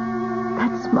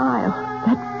 that smile,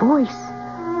 that voice,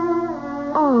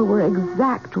 all were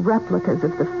exact replicas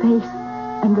of the face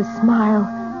and the smile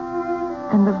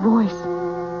and the voice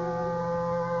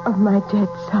of my dead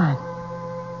son.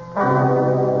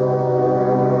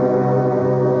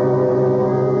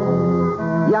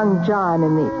 Young John,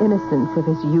 in the innocence of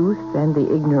his youth and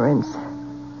the ignorance,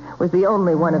 was the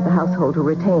only one of the household who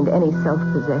retained any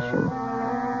self-possession.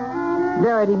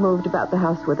 Verity moved about the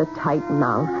house with a tight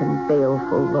mouth and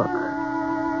baleful look.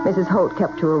 Mrs. Holt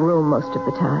kept to her room most of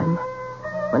the time.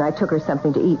 When I took her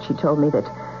something to eat, she told me that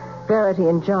Verity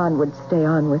and John would stay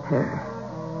on with her.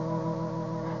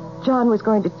 John was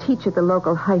going to teach at the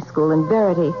local high school, and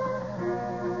Verity...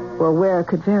 Well, where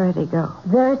could Verity go?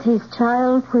 Verity's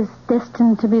child was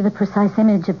destined to be the precise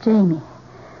image of Jamie.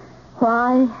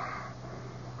 Why?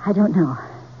 I don't know.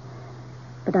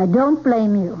 But I don't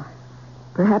blame you.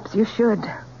 Perhaps you should.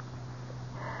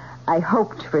 I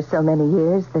hoped for so many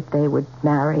years that they would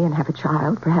marry and have a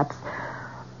child. Perhaps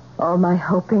all my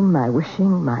hoping, my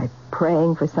wishing, my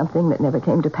praying for something that never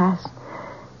came to pass.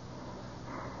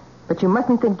 But you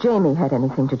mustn't think Jamie had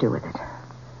anything to do with it.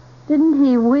 Didn't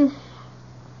he wish,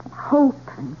 hope,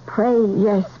 and pray?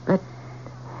 Yes, but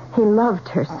he loved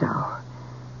her so.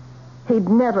 He'd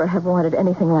never have wanted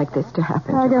anything like this to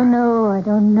happen. I don't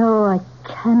know. I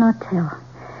cannot tell.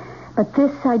 But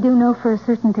this I do know for a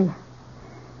certainty.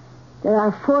 There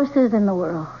are forces in the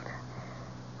world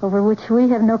over which we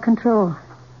have no control.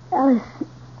 Alice,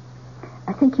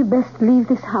 I think you best leave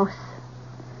this house.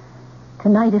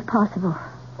 Tonight, if possible.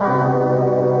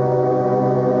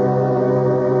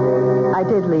 I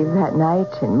did leave that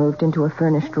night and moved into a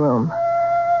furnished room.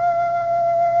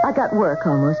 I got work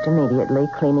almost immediately,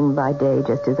 cleaning by day,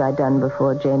 just as I'd done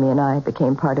before Jamie and I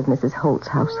became part of Mrs. Holt's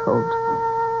household.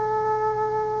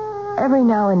 Every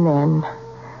now and then,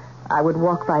 I would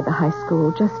walk by the high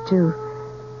school just to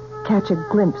catch a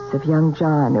glimpse of young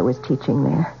John who was teaching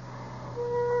there.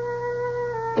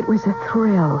 It was a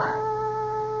thrill.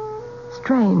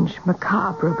 Strange,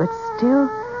 macabre, but still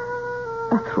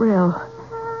a thrill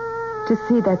to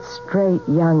see that straight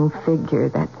young figure,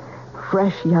 that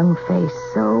fresh young face,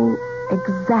 so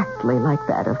exactly like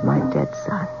that of my dead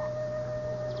son.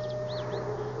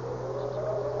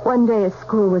 One day as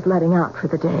school was letting out for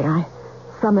the day, I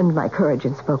summoned my courage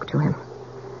and spoke to him.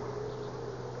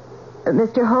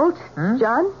 Mr. Holt?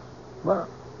 John? Well,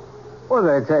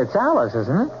 it's Alice,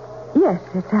 isn't it? Yes,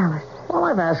 it's Alice. Well,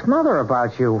 I've asked Mother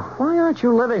about you. Why aren't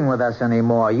you living with us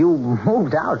anymore? You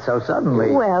moved out so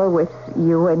suddenly. Well, with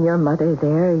you and your mother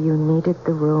there, you needed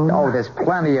the room. Oh, there's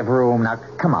plenty of room. Now,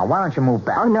 come on, why don't you move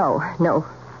back? Oh, no.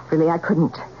 Really, I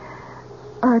couldn't.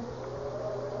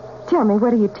 Tell me,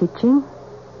 what are you teaching?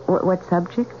 What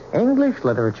subject? English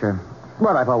literature.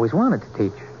 What I've always wanted to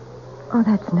teach. Oh,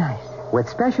 that's nice. With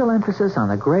special emphasis on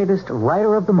the greatest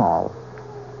writer of them all.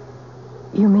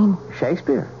 You mean?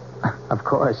 Shakespeare. Of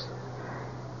course.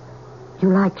 You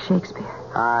like Shakespeare?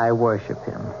 I worship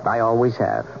him. I always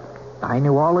have. I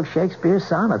knew all of Shakespeare's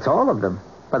sonnets, all of them,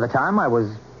 by the time I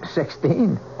was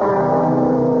 16.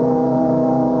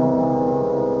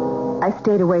 I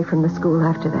stayed away from the school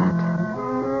after that.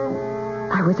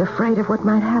 I was afraid of what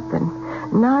might happen.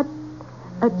 Not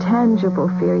a tangible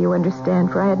fear, you understand,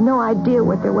 for I had no idea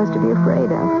what there was to be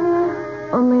afraid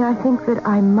of. Only I think that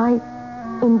I might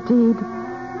indeed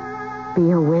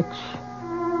be a witch,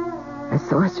 a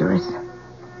sorceress.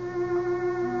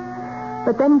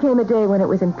 But then came a day when it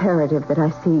was imperative that I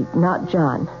see not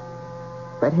John,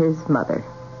 but his mother,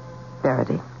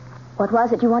 Verity. What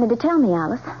was it you wanted to tell me,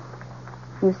 Alice?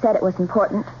 You said it was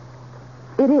important.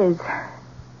 It is.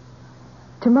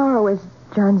 Tomorrow is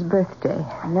John's birthday.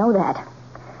 I know that.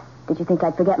 Did you think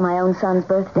I'd forget my own son's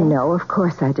birthday? No, of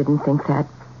course I didn't think that.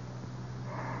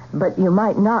 But you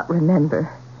might not remember.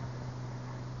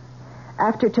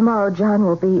 After tomorrow, John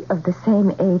will be of the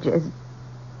same age as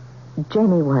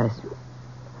Jamie was.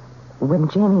 When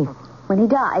he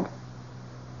died?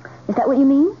 Is that what you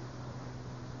mean?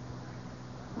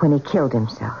 When he killed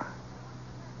himself.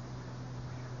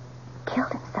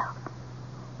 Killed himself?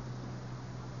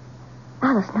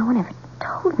 Alice, no one ever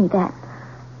told me that.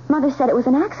 Mother said it was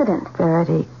an accident.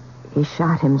 Verity, he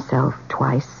shot himself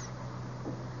twice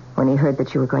when he heard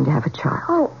that you were going to have a child.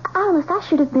 Oh, Alice, I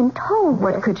should have been told this.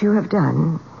 What could you have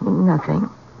done? Nothing.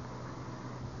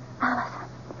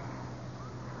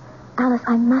 Alice,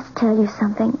 I must tell you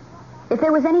something. If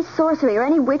there was any sorcery or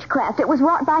any witchcraft, it was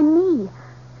wrought by me.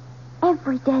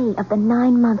 Every day of the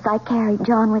 9 months I carried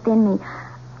John within me,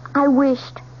 I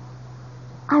wished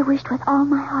with all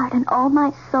my heart and all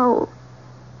my soul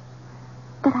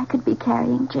that I could be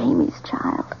carrying Jamie's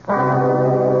child.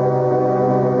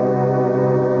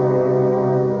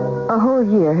 A whole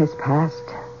year has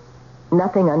passed.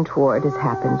 Nothing untoward has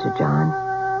happened to John.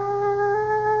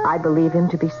 I believe him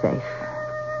to be safe.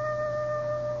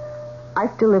 I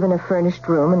still live in a furnished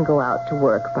room and go out to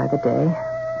work by the day.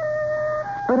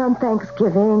 But on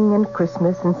Thanksgiving and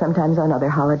Christmas and sometimes on other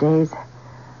holidays,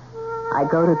 I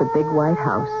go to the big white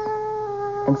house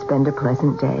and spend a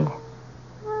pleasant day.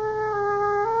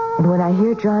 And when I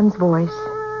hear John's voice,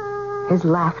 his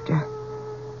laughter,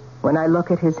 when I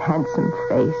look at his handsome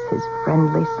face, his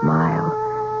friendly smile,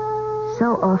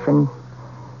 so often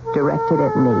directed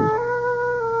at me,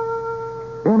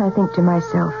 then I think to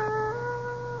myself,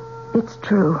 it's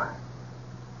true,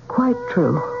 quite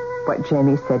true, what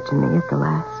Jamie said to me at the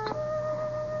last.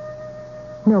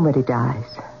 Nobody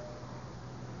dies.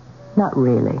 Not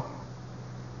really.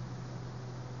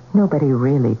 Nobody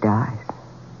really dies.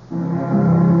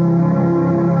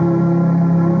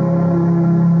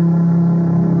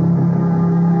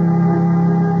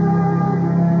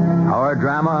 Our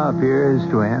drama appears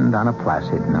to end on a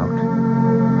placid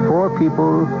note. 4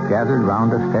 people gathered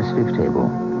round a festive table.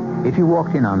 If you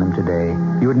walked in on them today,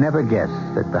 you would never guess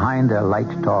that behind their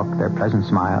light talk, their pleasant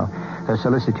smile, their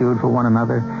solicitude for one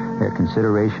another, their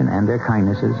consideration and their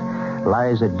kindnesses,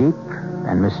 lies a deep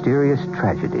and mysterious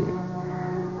tragedy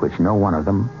which no one of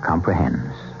them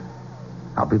comprehends.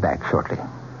 I'll be back shortly.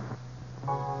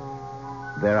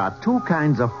 There are 2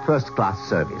 kinds of first-class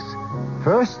service.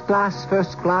 First class,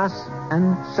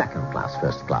 and second class,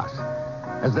 first class.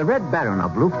 As the Red Baron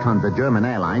of Lufthansa German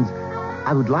Airlines,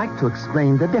 I would like to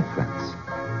explain the difference.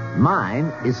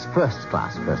 Mine is first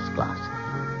class.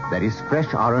 There is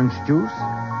fresh orange juice,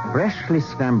 freshly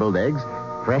scrambled eggs,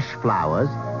 fresh flowers,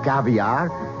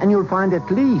 caviar, and you'll find at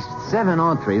least 7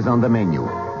 entrees on the menu.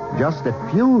 Just a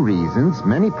few reasons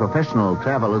many professional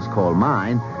travelers call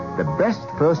mine the best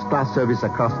first-class service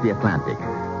across the Atlantic.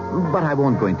 But I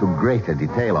won't go into greater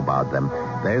detail about them.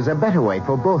 There's a better way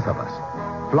for both of us.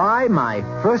 Fly my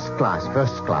first class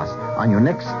on your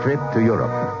next trip to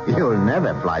Europe. You'll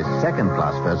never fly second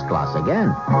class, first class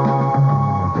again.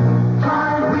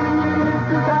 Fly with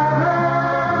the Baron.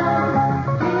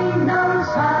 He knows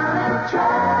how to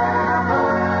travel.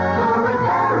 The Red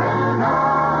Baron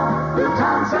of the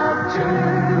Lufthansa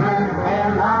German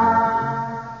Airlines.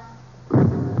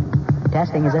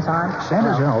 Testing, is this on?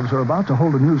 Santa's elves are about to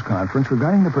hold a news conference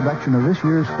regarding the production of this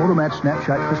year's Photomat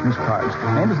Snapshot Christmas cards.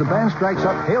 And as the band strikes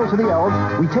up Hail to the Elves,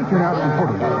 we take you now to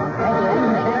Photomat. Thank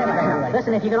you.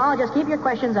 Listen, if you can all just keep your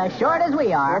questions as short as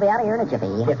we are. We'll be out of here in a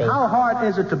jiffy. How hard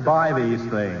is it to buy these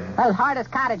things? Well, as hard as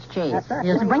cottage cheese. That's right.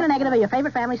 You just bring a negative of your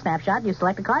favorite family snapshot, you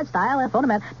select the card style, and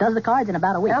Photomat does the cards in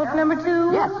about a week. Elf number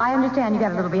 2? Yes. I understand you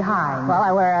got a little behind. Well,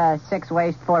 I wear 6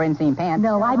 waist, 4 inseam pants.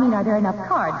 No, I mean, are there enough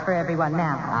cards for everyone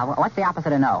now? What's the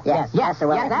opposite of no? Yes. Yes, that's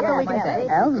what we can say.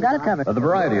 Elves got it covered. The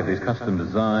variety of these custom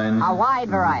designs. A wide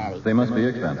variety. They must be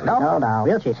expensive. No.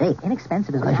 Real cheap. See,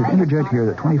 inexpensive is I should interject here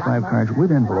that 25 cards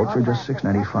with envelopes are just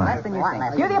 $6.95. Less than you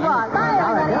think. Cue the applause.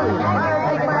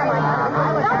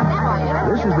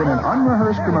 This has been an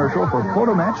unrehearsed commercial for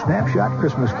Photomat Snapshot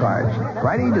Christmas cards.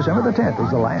 Friday, December the 10th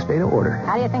is the last day to order.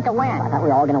 How do you think it went? I thought we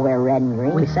were all going to wear red and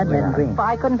green. We said red and green. Well,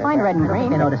 I couldn't find red and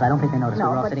green. I don't think they noticed.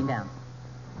 No, we were all sitting down.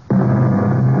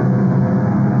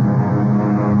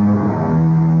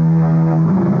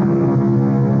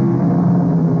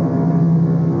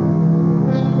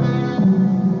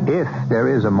 If there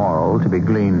is a moral to be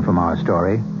gleaned from our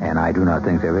story, and I do not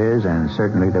think there is, and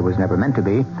certainly there was never meant to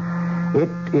be, it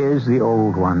is the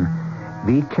old one.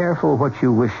 Be careful what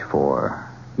you wish for.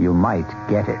 You might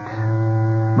get it.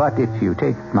 But if you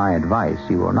take my advice,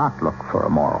 you will not look for a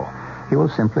moral. You will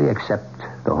simply accept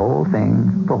the whole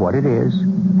thing for what it is,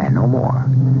 and no more.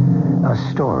 A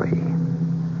story.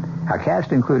 Our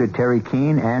cast included Terry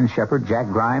Keane, Ann Shepard, Jack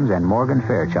Grimes, and Morgan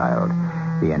Fairchild.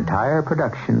 The entire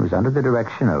production was under the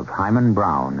direction of Hyman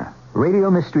Brown.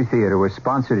 Radio Mystery Theater was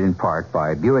sponsored in part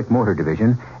by Buick Motor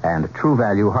Division and True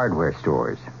Value Hardware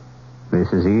Stores.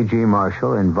 This is E.G.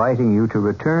 Marshall inviting you to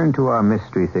return to our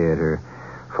Mystery Theater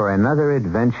for another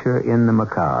adventure in the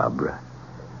macabre.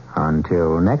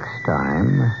 Until next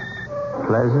time,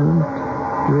 pleasant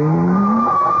dreams.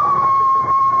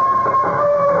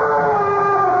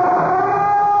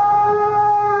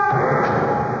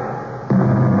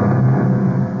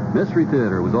 Mystery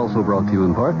Theater was also brought to you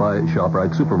in part by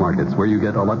ShopRite Supermarkets, where you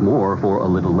get a lot more for a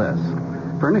little less.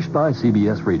 Furnished by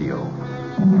CBS Radio.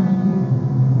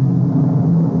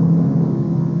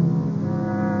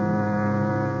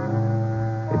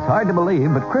 hard to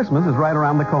believe, but Christmas is right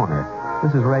around the corner.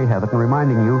 This is Ray Heatherton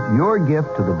reminding you your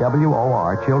gift to the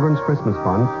WOR Children's Christmas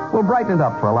Fund will brighten it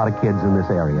up for a lot of kids in this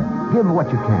area. Give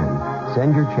what you can.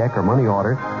 Send your check or money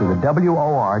order to the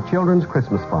WOR Children's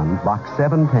Christmas Fund, Box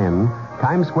 710,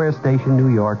 Times Square Station,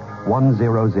 New York,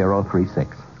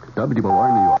 10036.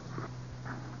 WOR, New York.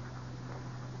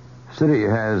 City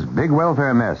has big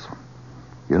welfare mess.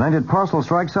 United Parcel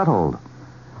strike settled.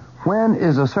 When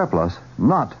is a surplus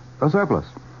not a surplus?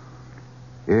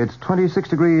 It's 26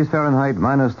 degrees Fahrenheit,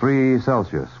 minus 3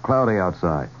 Celsius. Cloudy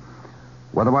outside.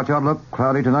 Weather watch outlook,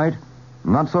 cloudy tonight.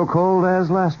 Not so cold as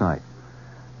last night.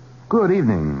 Good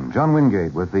evening. John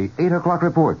Wingate with the 8 o'clock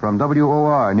report from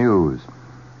WOR News.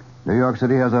 New York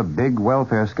City has a big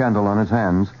welfare scandal on its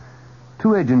hands.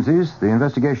 Two agencies, the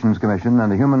Investigations Commission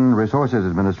and the Human Resources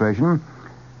Administration,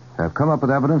 have come up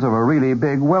with evidence of a really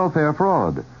big welfare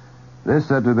fraud. This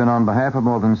said to have been on behalf of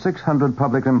more than 600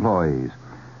 public employees.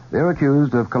 They're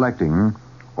accused of collecting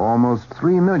almost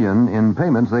 $3 million in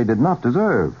payments they did not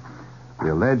deserve.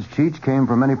 The alleged cheats came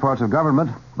from many parts of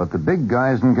government, but the big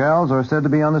guys and gals are said to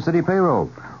be on the city payroll.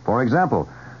 For example,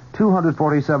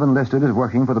 247 listed as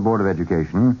working for the Board of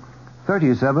Education,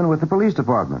 37 with the police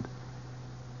department.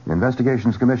 The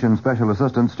Investigations Commission Special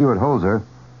Assistant Stuart Holzer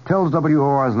tells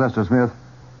WOR's Lester Smith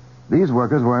these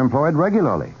workers were employed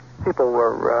regularly. People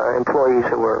were employees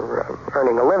who were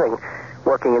earning a living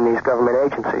working in these government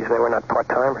agencies. They were not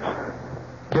part-timers.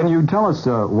 Can you tell us,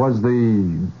 was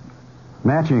the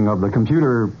matching of the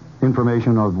computer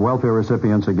information of welfare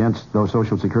recipients against those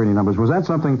Social Security numbers, was that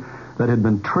something that had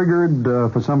been triggered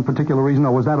for some particular reason,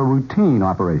 or was that a routine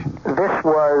operation? This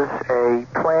was a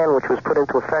plan which was put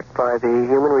into effect by the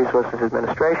Human Resources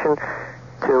Administration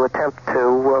to attempt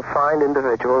to find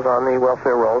individuals on the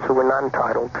welfare rolls who were not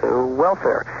entitled to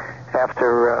welfare.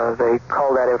 After they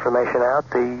culled that information out,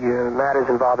 the matters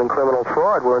involving criminal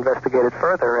fraud were investigated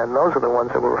further, and those are the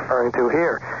ones that we're referring to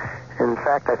here. In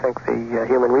fact, I think the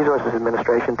Human Resources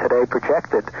Administration today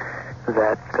projected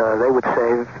that they would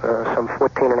save some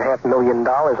 $14.5 million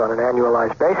on an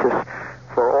annualized basis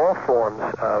for all forms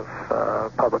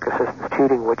of public assistance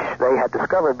cheating, which they had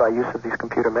discovered by use of these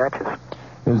computer matches.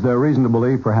 Is there reason to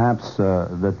believe, perhaps,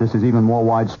 that this is even more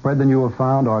widespread than you have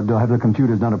found, or have the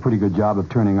computers done a pretty good job of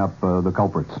turning up the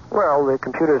culprits? Well, the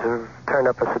computers have turned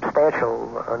up a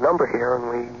substantial number here, and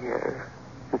we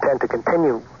intend to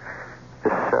continue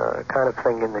this kind of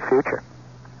thing in the future.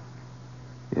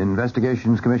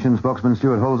 Investigations Commission spokesman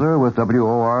Stuart Holzer with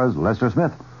WOR's Lester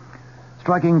Smith.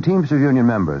 Striking Teamsters Union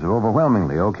members have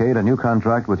overwhelmingly okayed a new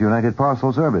contract with United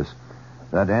Parcel Service.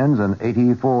 That ends an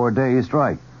 84-day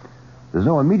strike. There's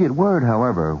no immediate word,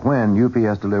 however, when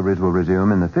UPS deliveries will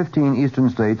resume in the 15 eastern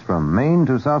states from Maine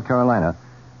to South Carolina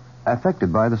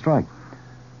affected by the strike.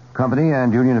 Company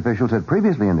and union officials had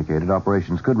previously indicated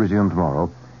operations could resume tomorrow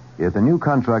if the new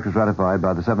contract was ratified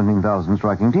by the 17,000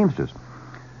 striking Teamsters.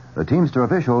 The Teamster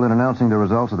official, in announcing the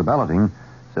results of the balloting,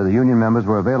 said the union members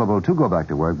were available to go back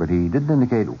to work, but he didn't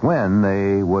indicate when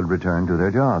they would return to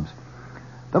their jobs.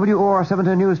 WOR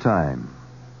 710 News Time.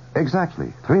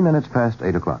 Exactly 3 minutes past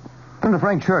 8 o'clock. Senator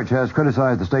Frank Church has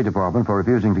criticized the State Department for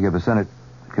refusing to give a Senate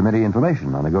committee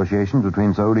information on negotiations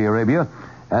between Saudi Arabia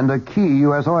and a key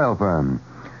U.S. oil firm.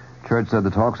 Church said the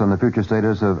talks on the future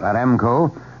status of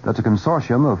Aramco, that's a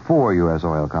consortium of 4 U.S.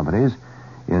 oil companies,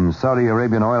 in Saudi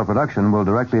Arabian oil production will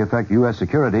directly affect U.S.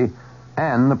 security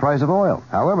and the price of oil.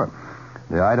 However,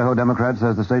 the Idaho Democrat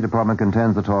says the State Department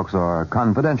contends the talks are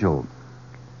confidential.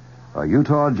 A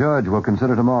Utah judge will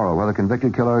consider tomorrow whether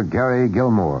convicted killer Gary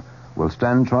Gilmore will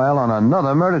stand trial on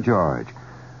another murder charge.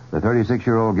 The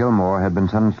 36-year-old Gilmore had been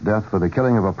sentenced to death for the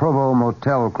killing of a Provo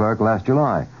motel clerk last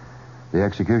July. The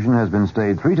execution has been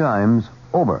stayed 3 times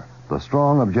over the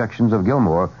strong objections of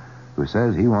Gilmore, who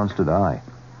says he wants to die.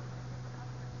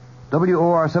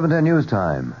 WOR 710 News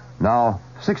Time. Now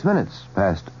 6 minutes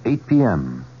past 8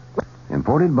 p.m.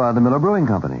 Imported by the Miller Brewing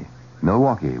Company,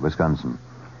 Milwaukee, Wisconsin.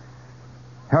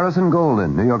 Harrison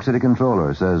Golden, New York City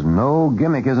Controller, says no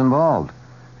gimmick is involved.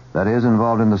 That is,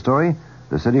 involved in the story,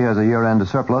 the city has a year-end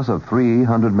surplus of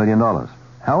 $300 million.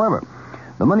 However,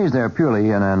 the money's there purely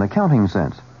in an accounting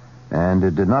sense, and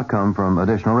it did not come from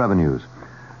additional revenues.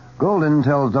 Golden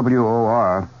tells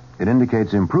WOR it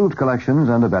indicates improved collections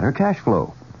and a better cash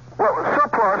flow. Well,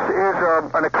 surplus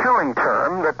is an accounting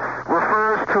term that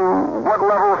refers to what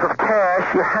levels of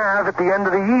cash you have at the end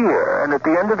of the year. And at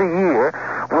the end of the year,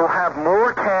 we'll have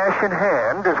more cash in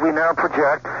hand, as we now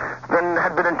project, than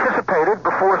had been anticipated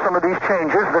before some of these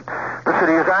changes that the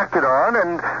city has acted on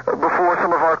and before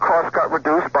some of our costs got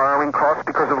reduced, borrowing costs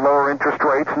because of lower interest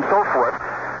rates and so forth.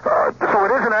 So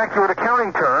it is an accurate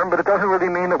accounting term, but it doesn't really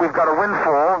mean that we've got a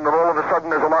windfall and that all of a sudden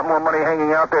there's a lot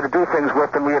out there to do things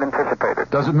with than we had anticipated.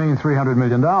 Does it mean $300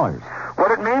 million?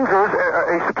 What it means is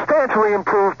a substantially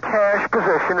improved cash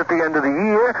position at the end of the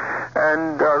year,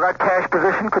 and that cash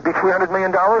position could be $300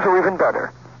 million or even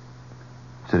better.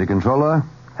 City Controller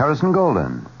Harrison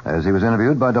Golden, as he was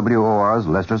interviewed by WOR's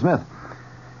Lester Smith.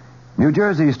 New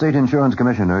Jersey State Insurance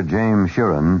Commissioner James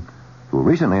Sheeran, who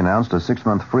recently announced a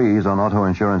 6-month freeze on auto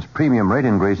insurance premium rate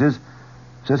increases,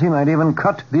 says he might even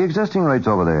cut the existing rates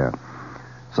over there.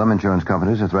 Some insurance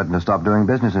companies have threatened to stop doing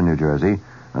business in New Jersey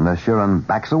unless Sheeran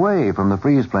backs away from the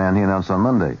freeze plan he announced on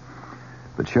Monday.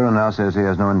 But Sheeran now says he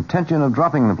has no intention of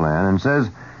dropping the plan and says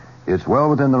it's well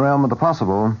within the realm of the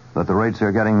possible that the rates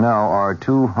they're getting now are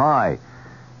too high.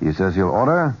 He says he'll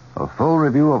order a full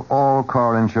review of all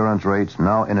car insurance rates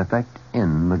now in effect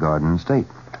in the Garden State.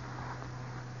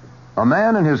 A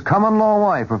man and his common-law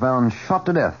wife were found shot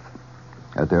to death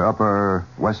at their Upper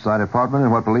West Side apartment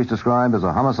in what police described as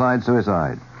a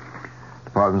homicide-suicide.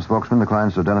 Department spokesman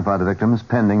declines to identify the victims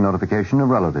pending notification of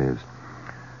relatives.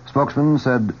 Spokesman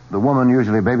said the woman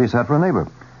usually babysat for a neighbor.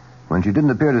 When she didn't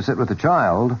appear to sit with the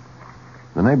child,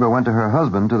 the neighbor sent her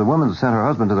husband to the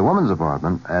woman's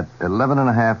apartment at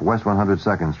 11.5 West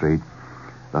 102nd Street.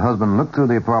 The husband looked through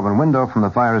the apartment window from the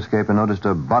fire escape and noticed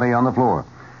a body on the floor.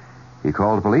 He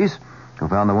called the police and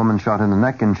found the woman shot in the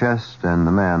neck and chest and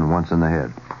the man once in the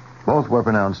head. Both were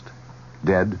pronounced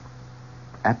dead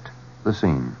at the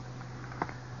scene.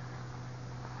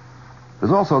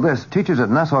 There's also this. Teachers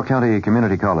at Nassau County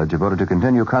Community College have voted to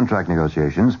continue contract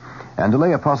negotiations and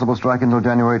delay a possible strike until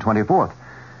January 24th.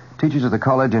 Teachers at the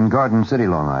college in Garden City,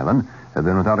 Long Island, have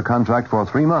been without a contract for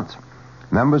 3 months.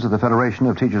 Members of the Federation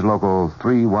of Teachers Local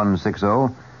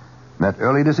 3160 met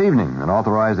early this evening and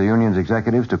authorized the union's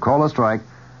executives to call a strike,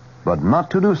 but not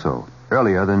to do so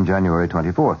earlier than January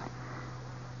 24th.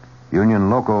 Union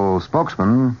local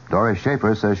spokesman Doris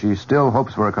Schaefer says she still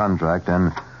hopes for a contract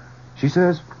and, she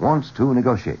says, wants to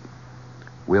negotiate.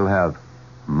 We'll have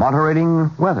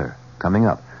moderating weather coming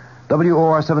up.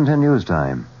 WOR 710 News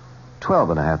Time,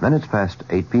 12 and a half minutes past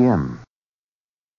 8 p.m.